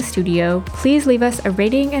Beyond the Studio, please leave us a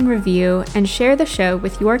rating and review and share the show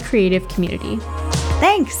with your creative community.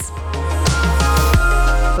 Thanks!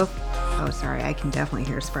 Oh, sorry. I can definitely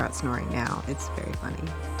hear Sprout snoring now. It's very funny.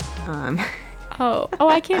 Oh,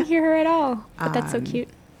 I can't hear her at all. But that's so cute.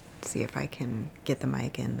 See if I can get the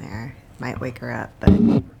mic in there. Might wake her up, but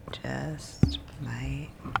just might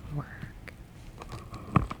work.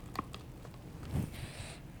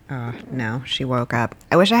 Oh, no, she woke up.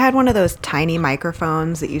 I wish I had one of those tiny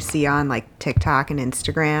microphones that you see on like TikTok and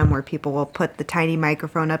Instagram where people will put the tiny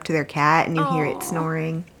microphone up to their cat and you hear it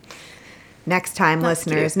snoring. Next time, That's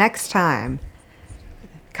listeners, cute. next time,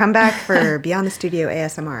 come back for Beyond the Studio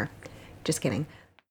ASMR. Just kidding.